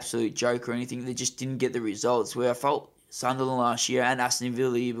team's an absolute joke or anything. They just didn't get the results, where I felt Sunderland last year and Aston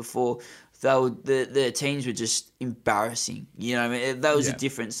Villa the year before, the teams were just embarrassing. You know what I mean? That was a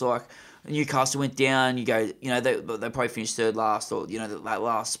difference. Newcastle went down, you go, they probably finished third last, or, that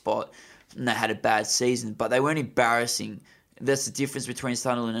last spot, and they had a bad season, but they weren't embarrassing. That's the difference between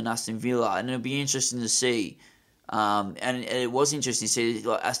Sunderland and Aston Villa, and it'll be interesting to see. And it was interesting to see,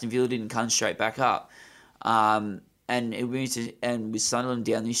 Aston Villa didn't come straight back up. And it was, and with Sunderland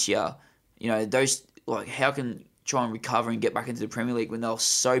down this year, those, how can try and recover and get back into the Premier League when they were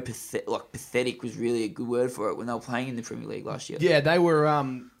so pathetic was really a good word for it, when they were playing in the Premier League last year. Yeah, they were,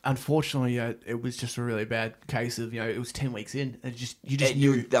 unfortunately, it was just a really bad case of, it was 10 weeks in, and you just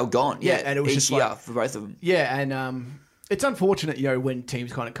knew they were gone. Yeah, and it was each year for both of them. Yeah, and it's unfortunate, when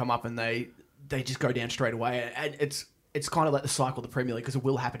teams kind of come up and they just go down straight away, and it's kind of like the cycle of the Premier League, because it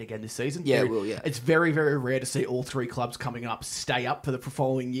will happen again this season. Yeah, it will, yeah. It's very, very rare to see all three clubs coming up stay up for the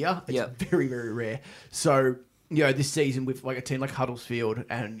following year. It's very, very rare. So, this season with a team like Huddersfield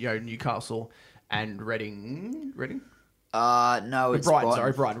and Newcastle and Reading. No, it's Brighton.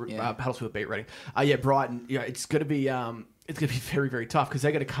 Sorry, Brighton. Yeah. Huddersfield beat Reading. Brighton. It's going to be very, very tough, because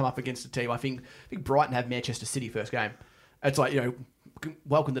they're going to come up against a team. I think Brighton have Manchester City first game. It's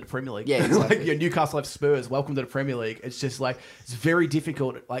welcome to the Premier League. Yeah, exactly. Newcastle have Spurs. Welcome to the Premier League. It's just it's very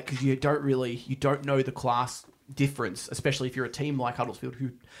difficult, because you don't know the class difference, especially if you're a team like Huddersfield,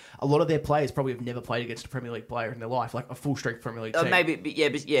 who a lot of their players probably have never played against a Premier League player in their life, like a full strength Premier League team.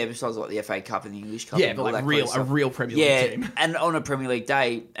 Besides the FA Cup and the English Cup. Yeah, but a real Premier League team. And on a Premier League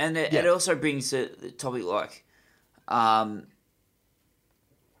day, and it also brings the topic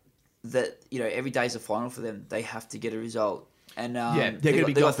that every day's a final for them. They have to get a result, and they're going to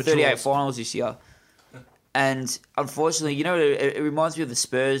be got 38 finals this year. And unfortunately, it reminds me of the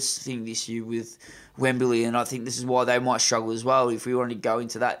Spurs thing this year with Wembley, and I think this is why they might struggle as well, if we wanted to go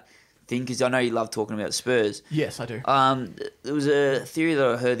into that thing, because I know you love talking about Spurs. Yes, I do. There was a theory that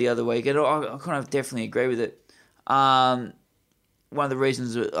I heard the other week, and I kind of definitely agree with it. One of the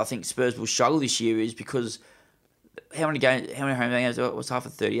reasons that I think Spurs will struggle this year is because how many home games? What's half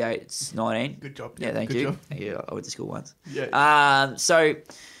of 38? It's 19. Good job. Yeah, thank Good you. job. Yeah, I went to school once. Yeah. So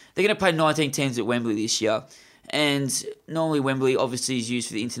they're going to play 19 teams at Wembley this year. And normally Wembley obviously is used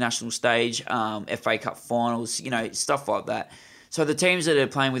for the international stage, FA Cup finals, stuff like that. So the teams that are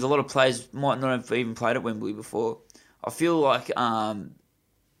playing with, a lot of players might not have even played at Wembley before. I feel like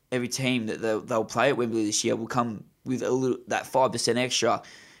every team that they'll play at Wembley this year will come with that 5% extra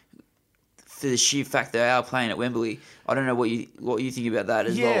for the sheer fact that they are playing at Wembley. I don't know what you think about that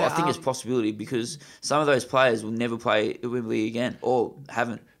as well. I think it's a possibility, because some of those players will never play at Wembley again, or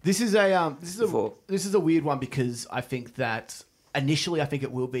haven't. This is a weird one, because I think that initially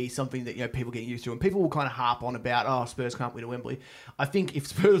it will be something that people get used to, and people will kind of harp on about, Spurs can't win at Wembley. I think if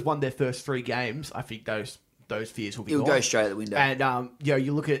Spurs won their first 3 games, I think those fears will be gone. It'll go straight out the window. And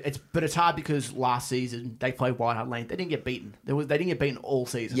you look at but it's hard, because last season they played White Hart Lane. They didn't get beaten. They didn't get beaten all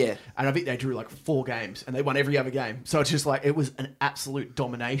season. Yeah. And I think they drew 4 games, and they won every other game. So it's just it was an absolute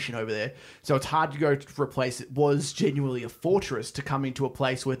domination over there. So it's hard to go to replace. It was genuinely a fortress to come into a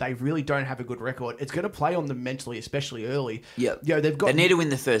place where they really don't have a good record. It's going to play on them mentally, especially early. Yeah. They need to win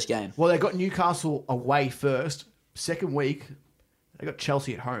the first game. Well, they got Newcastle away first. Second week, they got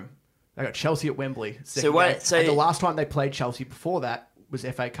Chelsea at home. They got Chelsea at Wembley. And the last time they played Chelsea before that was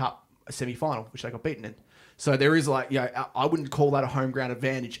FA Cup semi-final, which they got beaten in. So there is I wouldn't call that a home ground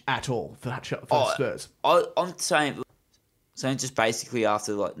advantage at all for Spurs. I'm saying just basically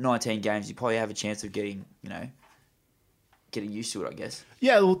after 19 games, you probably have a chance of getting getting used to it, I guess.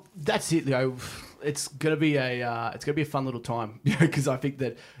 Yeah, well, that's it. It's gonna be a fun little time, because I think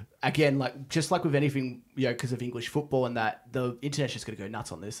that, again, like just like with anything, because of English football and that, the internet's just gonna go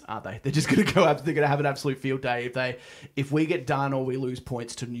nuts on this, aren't they? They're just gonna go up. They're gonna have an absolute field day if we get done or we lose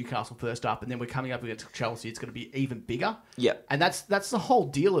points to Newcastle first up, and then we're coming up against Chelsea. It's gonna be even bigger. Yeah, and that's the whole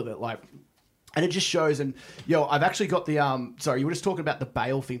deal of it, like. And it just shows, and I've actually got the Sorry, you were just talking about the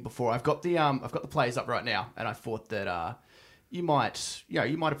Bale thing before. I've got the players up right now, and I thought that you might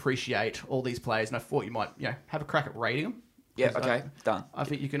appreciate all these players, and I thought you might have a crack at rating them. Yeah. Okay. Done. I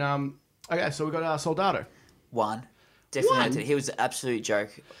think you can. Okay, so we got Soldado. One. Definitely. One? He was an absolute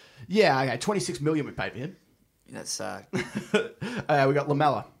joke. Yeah. Okay. 26 million we paid for him. That's we got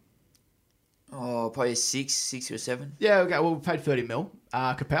Lamella. Oh, probably six or seven. Yeah. Okay. Well, we paid 30 mil.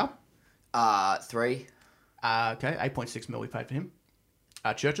 Capel. 3. Okay. 8.6 mil we paid for him.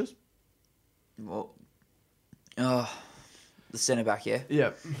 Churches. Well, the centre back, yeah.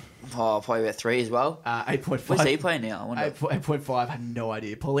 Yeah. Oh, probably about 3 as well. 8.5. Where's he playing now? I wonder. 8.5. I had no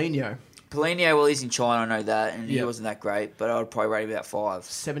idea. Paulinho, well, he's in China. I know that, and he wasn't that great, but I'd probably rate him about 5.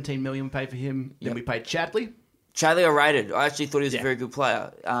 17 million we paid for him. Then we paid Chadley. Chadley, I rated. I actually thought he was a very good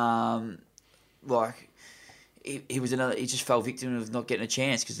player. He was another. He just fell victim of not getting a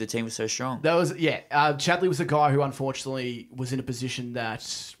chance because the team was so strong. Chadley was a guy who unfortunately was in a position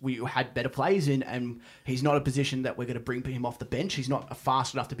that we had better players in, and he's not a position that we're going to bring him off the bench. He's not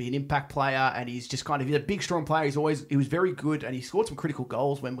fast enough to be an impact player, and he's just he's a big, strong player. He was very good, and he scored some critical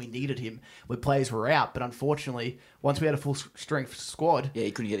goals when we needed him, when players were out. But unfortunately, once we had a full strength squad,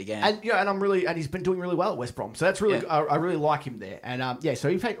 he couldn't get a game. And he's been doing really well at West Brom, so that's really I really like him there. And so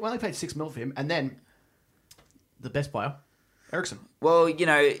we only paid 6 mil for him, and then. The best player, Eriksen. Well,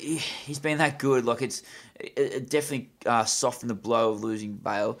 he's been that good. Like it definitely softened the blow of losing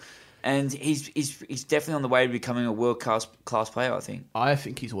Bale, and he's definitely on the way to becoming a world class player. I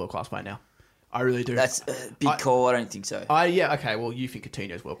think he's a world class player now. I really do. That's a big call. I don't think so. Okay. Well, you think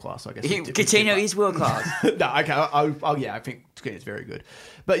Coutinho's world class? I guess Coutinho is world class. No, okay. I think Coutinho's very good,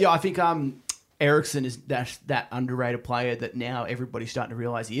 but I think Eriksen is that underrated player that now everybody's starting to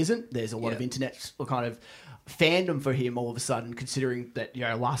realise he isn't. There's a lot of internet kind of fandom for him all of a sudden, considering that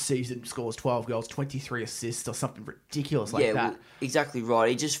last season scores 12 goals, 23 assists, or something ridiculous like that. Well, exactly right.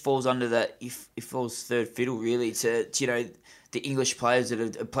 He just falls under that. He falls third fiddle really to the English players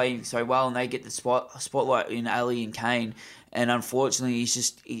that are playing so well, and they get the spotlight in Ali and Kane. And unfortunately,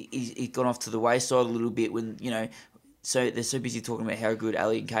 he's gone off to the wayside a little bit when so they're so busy talking about how good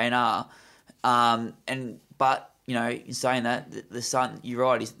Ali and Kane are. But in saying that, you're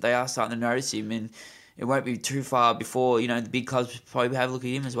right. They are starting to notice him, and it won't be too far before the big clubs probably have a look at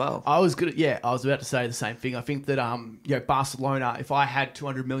him as well. I was about to say the same thing. I think that Barcelona, if I had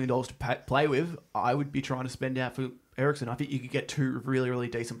 $200 million to play with, I would be trying to spend out for Eriksen. I think you could get 2 really, really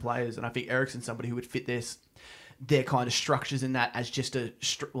decent players, and I think Eriksen's somebody who would fit their kind of structures in that as just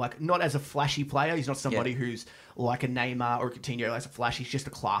not as a flashy player. He's not somebody who's like a Neymar or a Coutinho as a flash. He's just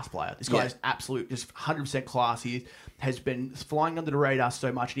a class player. This guy is absolute, just 100% class. He has been flying under the radar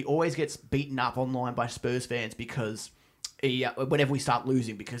so much, and he always gets beaten up online by Spurs fans because whenever we start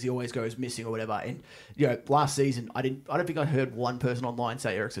losing, because he always goes missing or whatever. And last season I don't think I heard one person online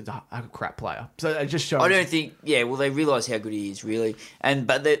say Eriksen's a crap player. So it just shows. I don't think. Yeah, well, they realise how good he is really,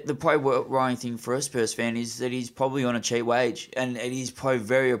 but the probably worrying thing for a Spurs fan is that he's probably on a cheap wage, and he's probably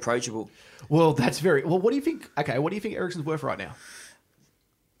very approachable. Well, that's very well. What do you think? Okay, what do you think Eriksen's worth right now?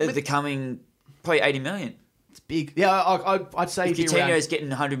 The coming probably 80 million. It's big. Yeah, I'd say if Coutinho's getting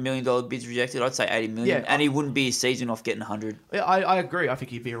 $100 million bids rejected, I'd say 80 million. And he wouldn't be a season off getting 100. Yeah, I agree. I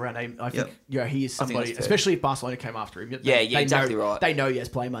think he'd be around 80. I think he is somebody, especially if Barcelona came after him. They exactly know, right. They know he has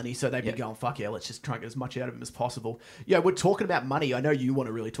play money, so they'd be going, fuck yeah, let's just try and get as much out of him as possible. Yeah, we're talking about money. I know you want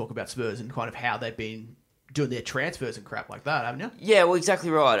to really talk about Spurs and kind of how they've been doing their transfers and crap like that, haven't you? Yeah, well, exactly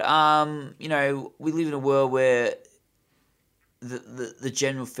right. We live in a world where the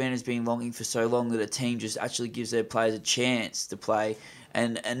general fan has been longing for so long that a team just actually gives their players a chance to play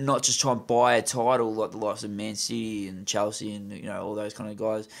and not just try and buy a title like the likes of Man City and Chelsea and all those kind of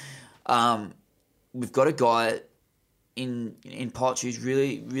guys. We've got a guy in Poch who's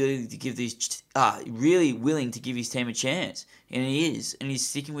really willing to give his team a chance, and he is, and he's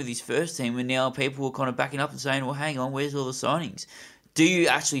sticking with his first team. And now people are kind of backing up and saying, "Well, hang on, where's all the signings? Do you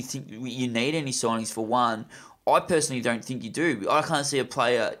actually think you need any signings for one?" I personally don't think you do. I can't see a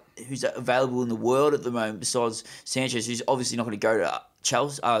player who's available in the world at the moment besides Sanchez, who's obviously not going to go to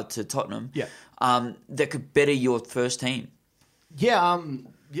Chelsea, to Tottenham. Yeah. That could better your first team. Yeah.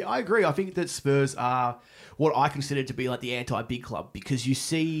 I agree. I think that Spurs are what I consider to be like the anti-big club, because you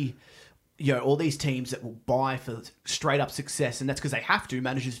see, all these teams that will buy for straight up success, and that's because they have to.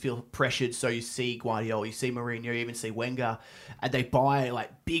 Managers feel pressured, so you see Guardiola, you see Mourinho, you even see Wenger, and they buy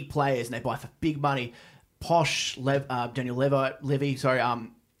like big players and they buy for big money. Posh, Daniel Levy,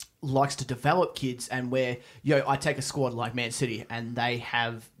 likes to develop kids, and where I take a squad like Man City, and they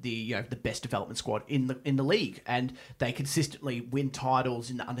have the the best development squad in the league, and they consistently win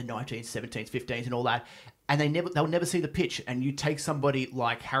titles in the under 19s, 17s, 15s, and all that. And they'll never see the pitch. And you take somebody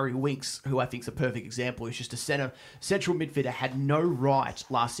like Harry Winks, who I think is a perfect example, who's just a central midfielder, had no right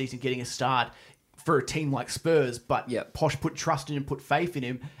last season getting a start for a team like Spurs, but Posh put trust in him, put faith in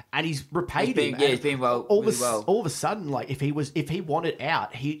him, and he's repaid him. Yeah, he's been well. All of a sudden, like if he wanted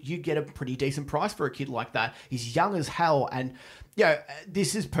out, you get a pretty decent price for a kid like that. He's young as hell, and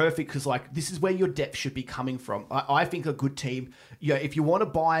this is perfect because like this is where your depth should be coming from. I think a good team, if you want to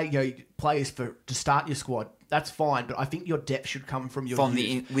buy players to start your squad, that's fine, but I think your depth should come from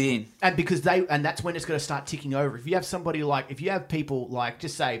within, and because that's when it's going to start ticking over. If you have people like,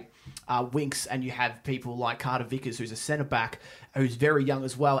 just say Winks, and you have people like Carter Vickers, who's a centre back, who's very young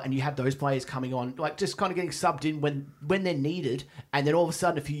as well, and you have those players coming on, like just kind of getting subbed in when they're needed, and then all of a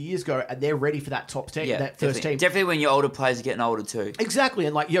sudden a few years go and they're ready for that top team, that first team. Definitely when your older players are getting older too. Exactly,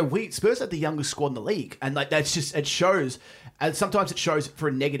 and like Spurs have the youngest squad in the league, and like that's just, it shows. And sometimes it shows for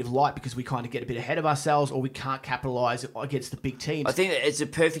a negative light because we kind of get a bit ahead of ourselves, or we can't capitalise against the big teams. I think that it's a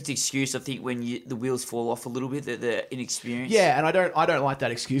perfect excuse. I think when the wheels fall off a little bit, that they're inexperienced. Yeah, and I don't like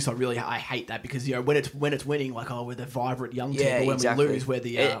that excuse. I hate that because when it's winning, like we're the vibrant young team, but when we lose, we're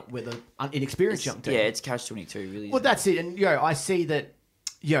the inexperienced young team. Yeah, it's catch-22 really. Well, that's it, and I see that.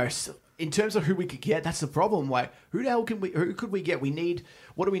 In terms of who we could get, that's the problem. Like, who could we get?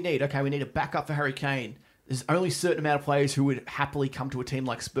 What do we need? Okay, we need a backup for Harry Kane. There's only a certain amount of players who would happily come to a team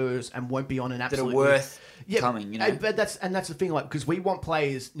like Spurs and won't be on an absolute... That are worth coming, But that's the thing, like, because we want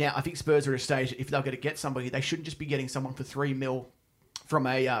players... Now, I think Spurs are at a stage, if they're going to get somebody, they shouldn't just be getting someone for $3 million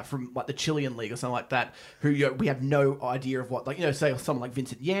from like the Chilean league or something like that, who we have no idea of what... Like, say someone like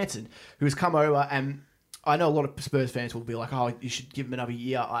Vincent Janssen, who's come over and... I know a lot of Spurs fans will be like, "Oh, you should give him another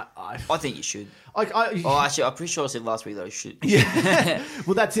year." I think you should. Actually, I'm pretty sure I said last week that I should. Yeah.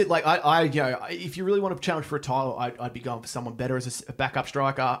 Well, that's it. Like, if you really want to challenge for a title, I'd be going for someone better as a backup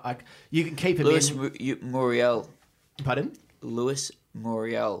striker. You can keep him Luis in. Muriel. Pardon? Luis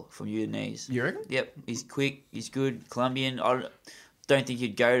Muriel from Udinese. You reckon? Yep. He's quick. He's good. Colombian. I don't think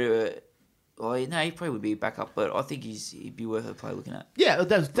he'd go to... Well, no, he probably would be a backup, but I think he'd be worth a play looking at. Yeah,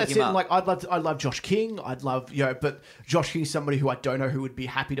 that's it. Like, I'd love Josh King. I'd love, but Josh King's somebody who I don't know who would be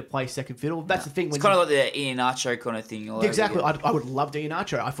happy to play second fiddle. That's the thing. It's kind of like the Iheanacho kind of thing. Exactly. I would love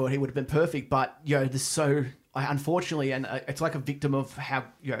Iheanacho. I thought he would have been perfect, but unfortunately, and it's like a victim of how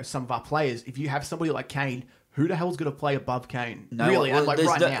some of our players. If you have somebody like Kane, who the hell's going to play above Kane? No, really, and like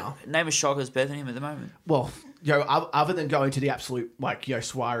right now. Name a shocker that's better than him at the moment. Well, other than going to the absolute, like,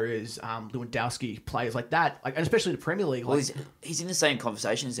 Suarez, Lewandowski, players like that, like, and especially the Premier League. Well, he's in the same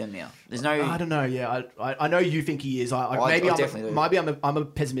conversation as them now. There's no... I don't know, yeah. I know you think he is. I'm a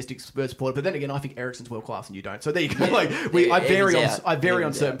pessimistic Spurs supporter, but then again, I think Eriksen's world class and you don't. So there you go. Like, I vary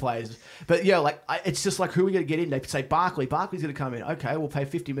on certain players. But it's just like, who are we going to get in? They say Barkley. Barkley's going to come in. Okay, we'll pay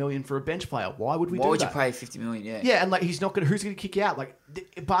 $50 million for a bench player. Why would we do that? Why would you pay $50 million? Yeah. Yeah, and like, he's not going to... Who's going to kick you out? Like,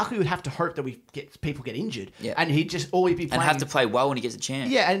 Barkley would have to hope that people get injured. Yeah. And he'd be playing... And have to play well when he gets a chance.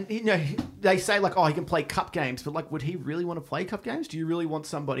 Yeah, and they say like, he can play cup games, but like, would he really want to play cup games? Do you really want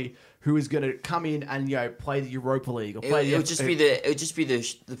somebody who is going to come in and play the Europa League or play? It would just be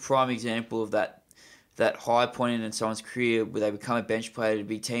the prime example of that high point in someone's career where they become a bench player to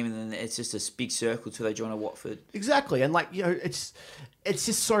be team, and then it's just a big circle till they join a Watford. Exactly, and like it's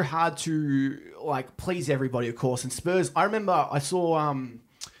just so hard to like please everybody, of course. And Spurs, I remember I saw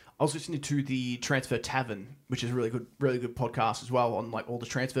I was listening to the Transfer Tavern, which is a really good podcast as well on like all the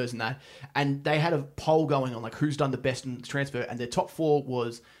transfers and that. And they had a poll going on like who's done the best in the transfer, and their top four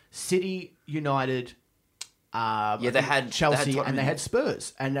was City, United, they had Chelsea, and they had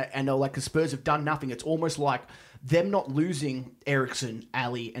Spurs. And they're like, the Spurs have done nothing. It's almost like them not losing Eriksen,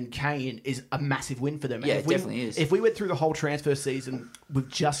 Ali, and Kane is a massive win for them. Yeah, it definitely is. If we went through the whole transfer season with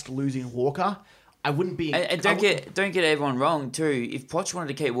just losing Walker, I wouldn't be... And don't get everyone wrong, too. If Poch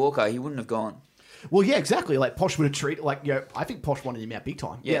wanted to keep Walker, he wouldn't have gone. Well, yeah, exactly. Like, Poch would have treated... Like, I think Poch wanted him out big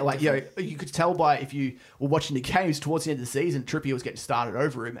time. Yeah, like, you could tell by... If you were watching the games towards the end of the season, Trippier was getting started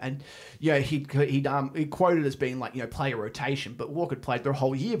over him. And, he quoted as being, like, player rotation. But Walker had played the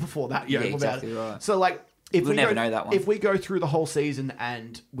whole year before that. Exactly right. So, like... We'll never know that one. If we go through the whole season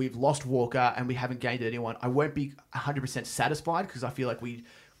and we've lost Walker and we haven't gained anyone, I won't be 100% satisfied because I feel like we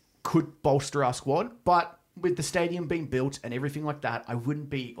could bolster our squad. But with the stadium being built and everything like that, I wouldn't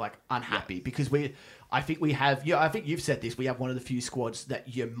be like unhappy because I think we have. Yeah, I think you've said this. We have one of the few squads that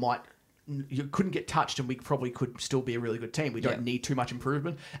you couldn't get touched, and we probably could still be a really good team. We don't need too much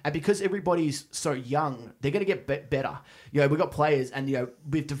improvement, and because everybody's so young, they're going to get better. We've got players, and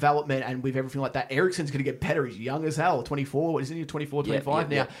with development and with everything like that, Ericsson's going to get better. He's young as hell, 24. Isn't he 24, 25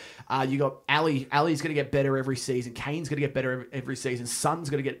 now? You got Ali. Ali's going to get better every season. Kane's going to get better every season. Son's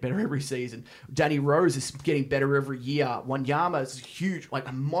going to get better every season. Danny Rose is getting better every year. Wanyama is huge, like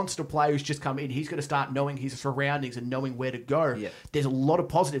a monster player who's just come in. He's going to start knowing his surroundings and knowing where to go. Yeah. There's a lot of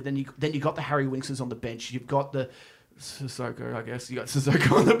positive. Then you got the Harry Winksons on the bench. You've got the Sissoko, I guess. You got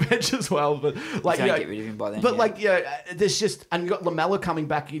Sissoko on the bench as well. But like, get rid of him by then. But there's just, and you got Lamella coming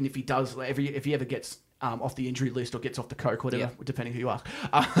back in if he does, if he ever gets off the injury list or gets off the coke, whatever, depending who you ask.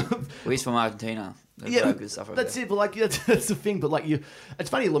 Well, he's from Argentina. Good stuff that's it. But like, that's the thing. But like, it's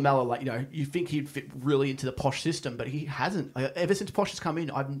funny, Lamella. Like, you think he'd fit really into the Posh system, but he hasn't. Ever since Posh has come in,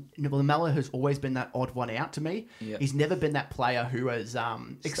 Lamella has always been that odd one out to me. Yep. He's never been that player who has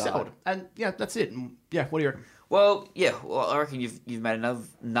excelled. And that's it. And what do you reckon? Well, I reckon you've made a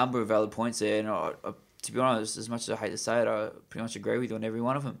number of valid points there, and to be honest, as much as I hate to say it, I pretty much agree with you on every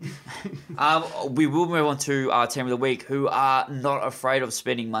one of them. We will move on to our team of the week, who are not afraid of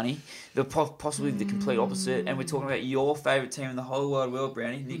spending money. They're possibly the complete opposite, and we're talking about your favourite team in the whole wide world,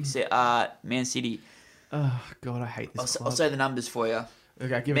 Brownie. Nick said Man City. Oh, God, I hate this club. I'll say the numbers for you.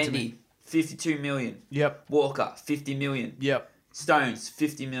 Okay, give it to me. Mendy, 52 million. Yep. Walker, 50 million. Yep. Stones,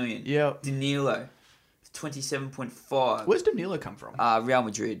 50 million. Yep. Danilo, 27.5. Where's Danilo come from? Real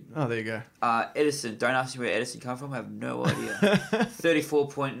Madrid. Oh, there you go. Edison. Don't ask me where Edison come from. I have no idea.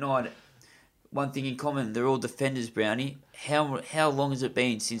 34.9. One thing in common. They're all defenders, Brownie. How long has it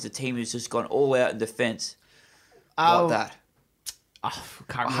been since a team has just gone all out in defence like that?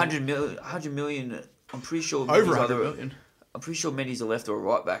 100 million. I'm pretty sure. Over 100 million. I'm pretty sure Mendy's a left or a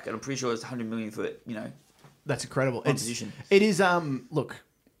right back, and I'm pretty sure it's 100 million for That's incredible. Position. It is. Look.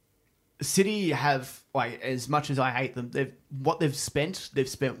 City have, like, as much as I hate them, they've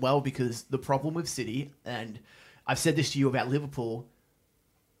spent well, because the problem with City, and I've said this to you about Liverpool,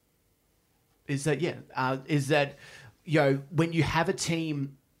 is that when you have a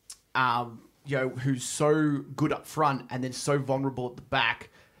team, who's so good up front and then so vulnerable at the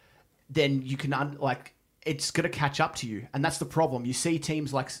back, then you can it's going to catch up to you, and that's the problem. You see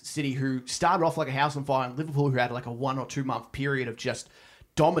teams like City who started off like a house on fire, and Liverpool who had like a 1 or 2 month period of just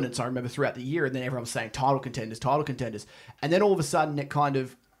dominance, I remember, throughout the year, and then everyone was saying title contenders, and then all of a sudden it kind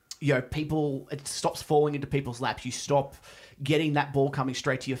of, it stops falling into people's laps. You stop getting that ball coming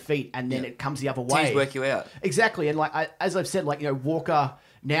straight to your feet, and then it comes the other way. Teams work you out. Exactly, and as I've said, Walker,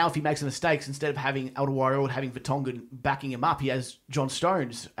 now if he makes mistakes, instead of having Alderweireld having Vertonghen backing him up, he has John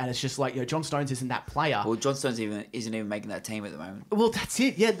Stones, and it's just John Stones isn't that player. Well, John Stones isn't even making that team at the moment. Well, that's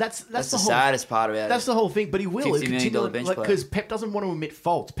it. Yeah, that's the saddest part about it. That's the whole thing. But he will $50 million bench player. Because Pep doesn't want to admit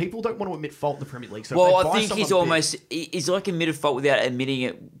fault. People don't want to admit fault in the Premier League. So well, I think he's like admitted fault without admitting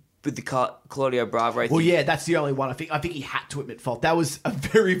it. With the Claudio Bravo thing. Well, yeah, that's the only one. I think he had to admit fault. That was a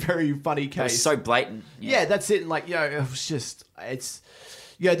very, very funny case. It was so blatant. Yeah, that's it. And it was just,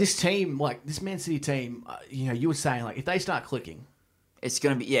 this team, this Man City team, you were saying, if they start clicking, it's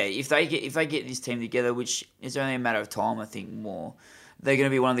going to be, if they get this team together, which is only a matter of time, I think, more, they're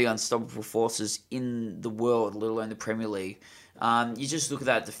going to be one of the unstoppable forces in the world, let alone the Premier League. You just look at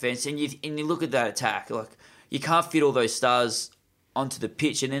that defence, and you look at that attack. You can't fit all those stars onto the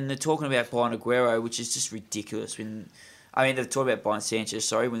pitch, and then they're talking about buying Aguero, which is just ridiculous. They've talked about buying Sanchez.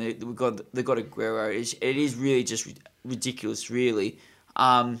 Sorry, when they got Aguero, it is really just ridiculous. Really,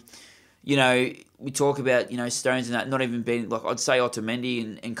 we talk about Stones and that not even being I'd say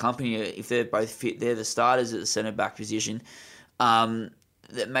Otamendi and company, if they're both fit, they're the starters at the centre back position.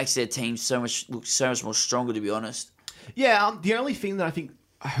 That makes their team look so much more stronger, to be honest. Yeah, the only thing that I think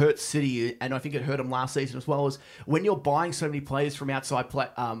hurt City, and I think it hurt them last season as well, is when you're buying so many players from outside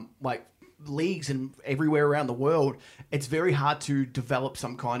leagues and everywhere around the world, it's very hard to develop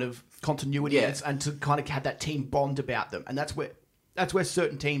some kind of continuity and to kind of have that team bond about them. And that's where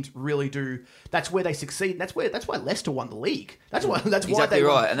certain teams really do. That's where they succeed. That's why Leicester won the league. That's exactly why they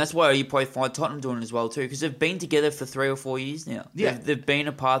right, won. And that's why you probably find Tottenham doing it as well too, because they've been together for 3 or 4 years now. Yeah, they've been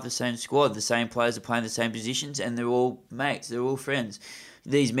a part of the same squad. The same players are playing the same positions, and they're all mates. They're all friends.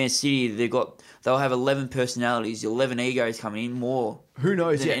 These Man City, they'll have 11 personalities, 11 egos coming in more. Who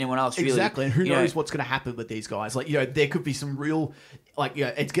knows? Than anyone else, really. Exactly, and who knows what's going to happen with these guys? There could be some real,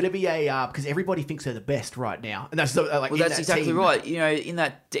 it's going to be because everybody thinks they're the best right now, and that's that's exactly right. In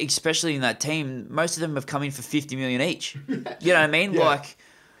that, especially in that team, most of them have come in for 50 million each. You know what I mean? Yeah.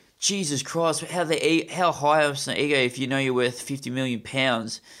 Jesus Christ, how high is an ego if you know you're worth £50 million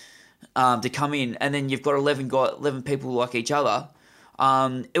to come in, and then you've got 11 people like each other.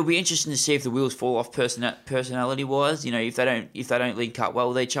 It'll be interesting to see if the wheels fall off personality wise. You know, if they don't link up well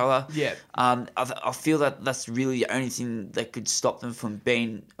with each other. Yeah. I feel that that's really the only thing that could stop them from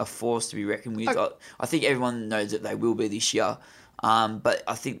being a force to be reckoned with. Okay. I think everyone knows that they will be this year. But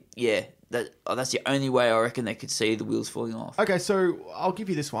I think that's the only way I reckon they could see the wheels falling off. Okay, so I'll give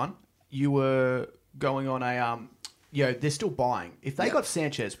you this one. You were going on a they're still buying. If they got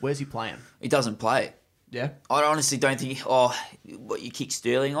Sanchez, where's he playing? He doesn't play. Yeah. I honestly don't think. You kick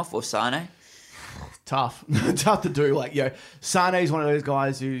Sterling off or Sane? Tough to do. Like, Sane's one of those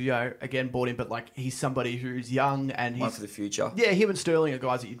guys who, again, bought him, but like he's somebody who's young and he's one for the future. Yeah, him and Sterling are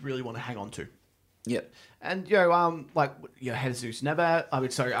guys that you'd really want to hang on to. Yep. And Jesus Never.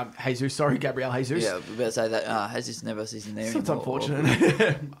 Gabriel Jesus. Yeah, we better say that Jesus Never isn't there anymore. It's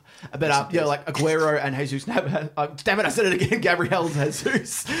unfortunate. But like Aguero and Jesus Never. Damn it! I said it again. Gabriel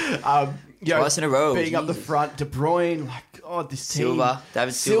Jesus. Twice in a row. Being up the front, De Bruyne. Like, this team.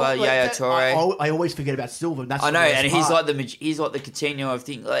 David Silva, Yaya Toure. I always forget about Silva. And that's I know, and he's like the Coutinho of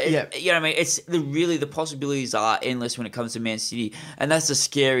things. Like, yeah. You know what I mean? It's the possibilities are endless when it comes to Man City, and that's the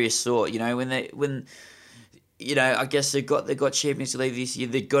scariest sort. You know, when I guess they've got Champions League this year.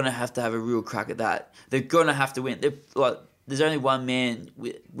 They're gonna have to have a real crack at that. They're gonna have to win. There's only one man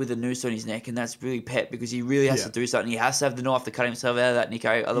with a noose on his neck, and that's really Pep, because he really has to do something. He has to have the knife to cut himself out of that,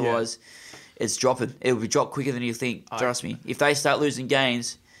 Nico. Otherwise, it's dropping. It'll be dropped quicker than you think. Trust me. If they start losing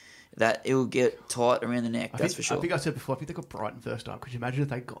games, that it will get tight around the neck. That's for sure. I think I said before. I think they got Brighton first time. Could you imagine if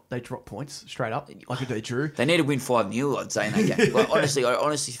they dropped points straight up, like if they drew? They need to win 5-0. I'd say in that game. Like, honestly, I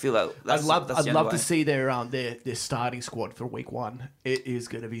honestly feel that. I'd love to see their starting squad for week 1. It is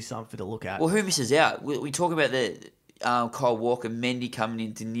going to be something to look at. Well, who misses out? We talk about the Kyle Walker, Mendy coming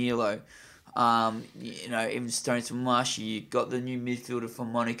in, Danilo. Even Stones from last year. You got the new midfielder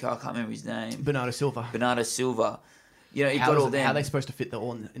from Monaco. I can't remember his name. Bernardo Silva. You got all them. How are they supposed to fit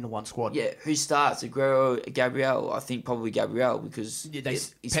all in the one squad? Yeah, who starts? Aguero, Gabriel? I think probably Gabriel, because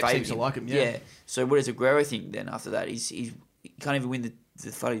he's Pep seems to like him. Yeah. So what does Aguero think then after that? He can't even win the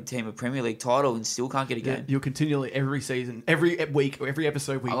bloody team a Premier League title and still can't get a game. You'll continually, every season, every week, or every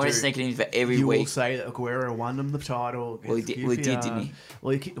episode I'm going to sneak it in for every week. You will say that Aguero won them the title. Well, he did, didn't he?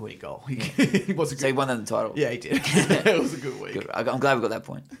 Well, he kicked the winning goal. He wasn't good. So he won them the title. Yeah, he did. It was a good week. Good. I'm glad we got that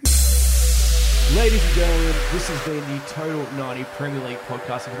point. Ladies and gentlemen, this has been the Total 90 Premier League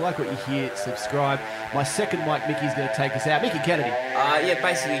podcast. If you like what you hear, subscribe. My second mic, Mickey's going to take us out. Mickey Kennedy.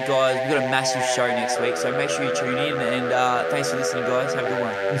 Basically, guys, we've got a massive show next week, so make sure you tune in, and thanks for listening, guys. Have a good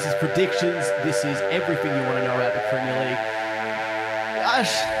one. This is predictions. This is everything you want to know about the Premier League.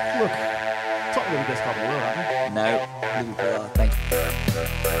 Look, Tottenham are the best club in the world, aren't they? No, Liverpool are. Thanks.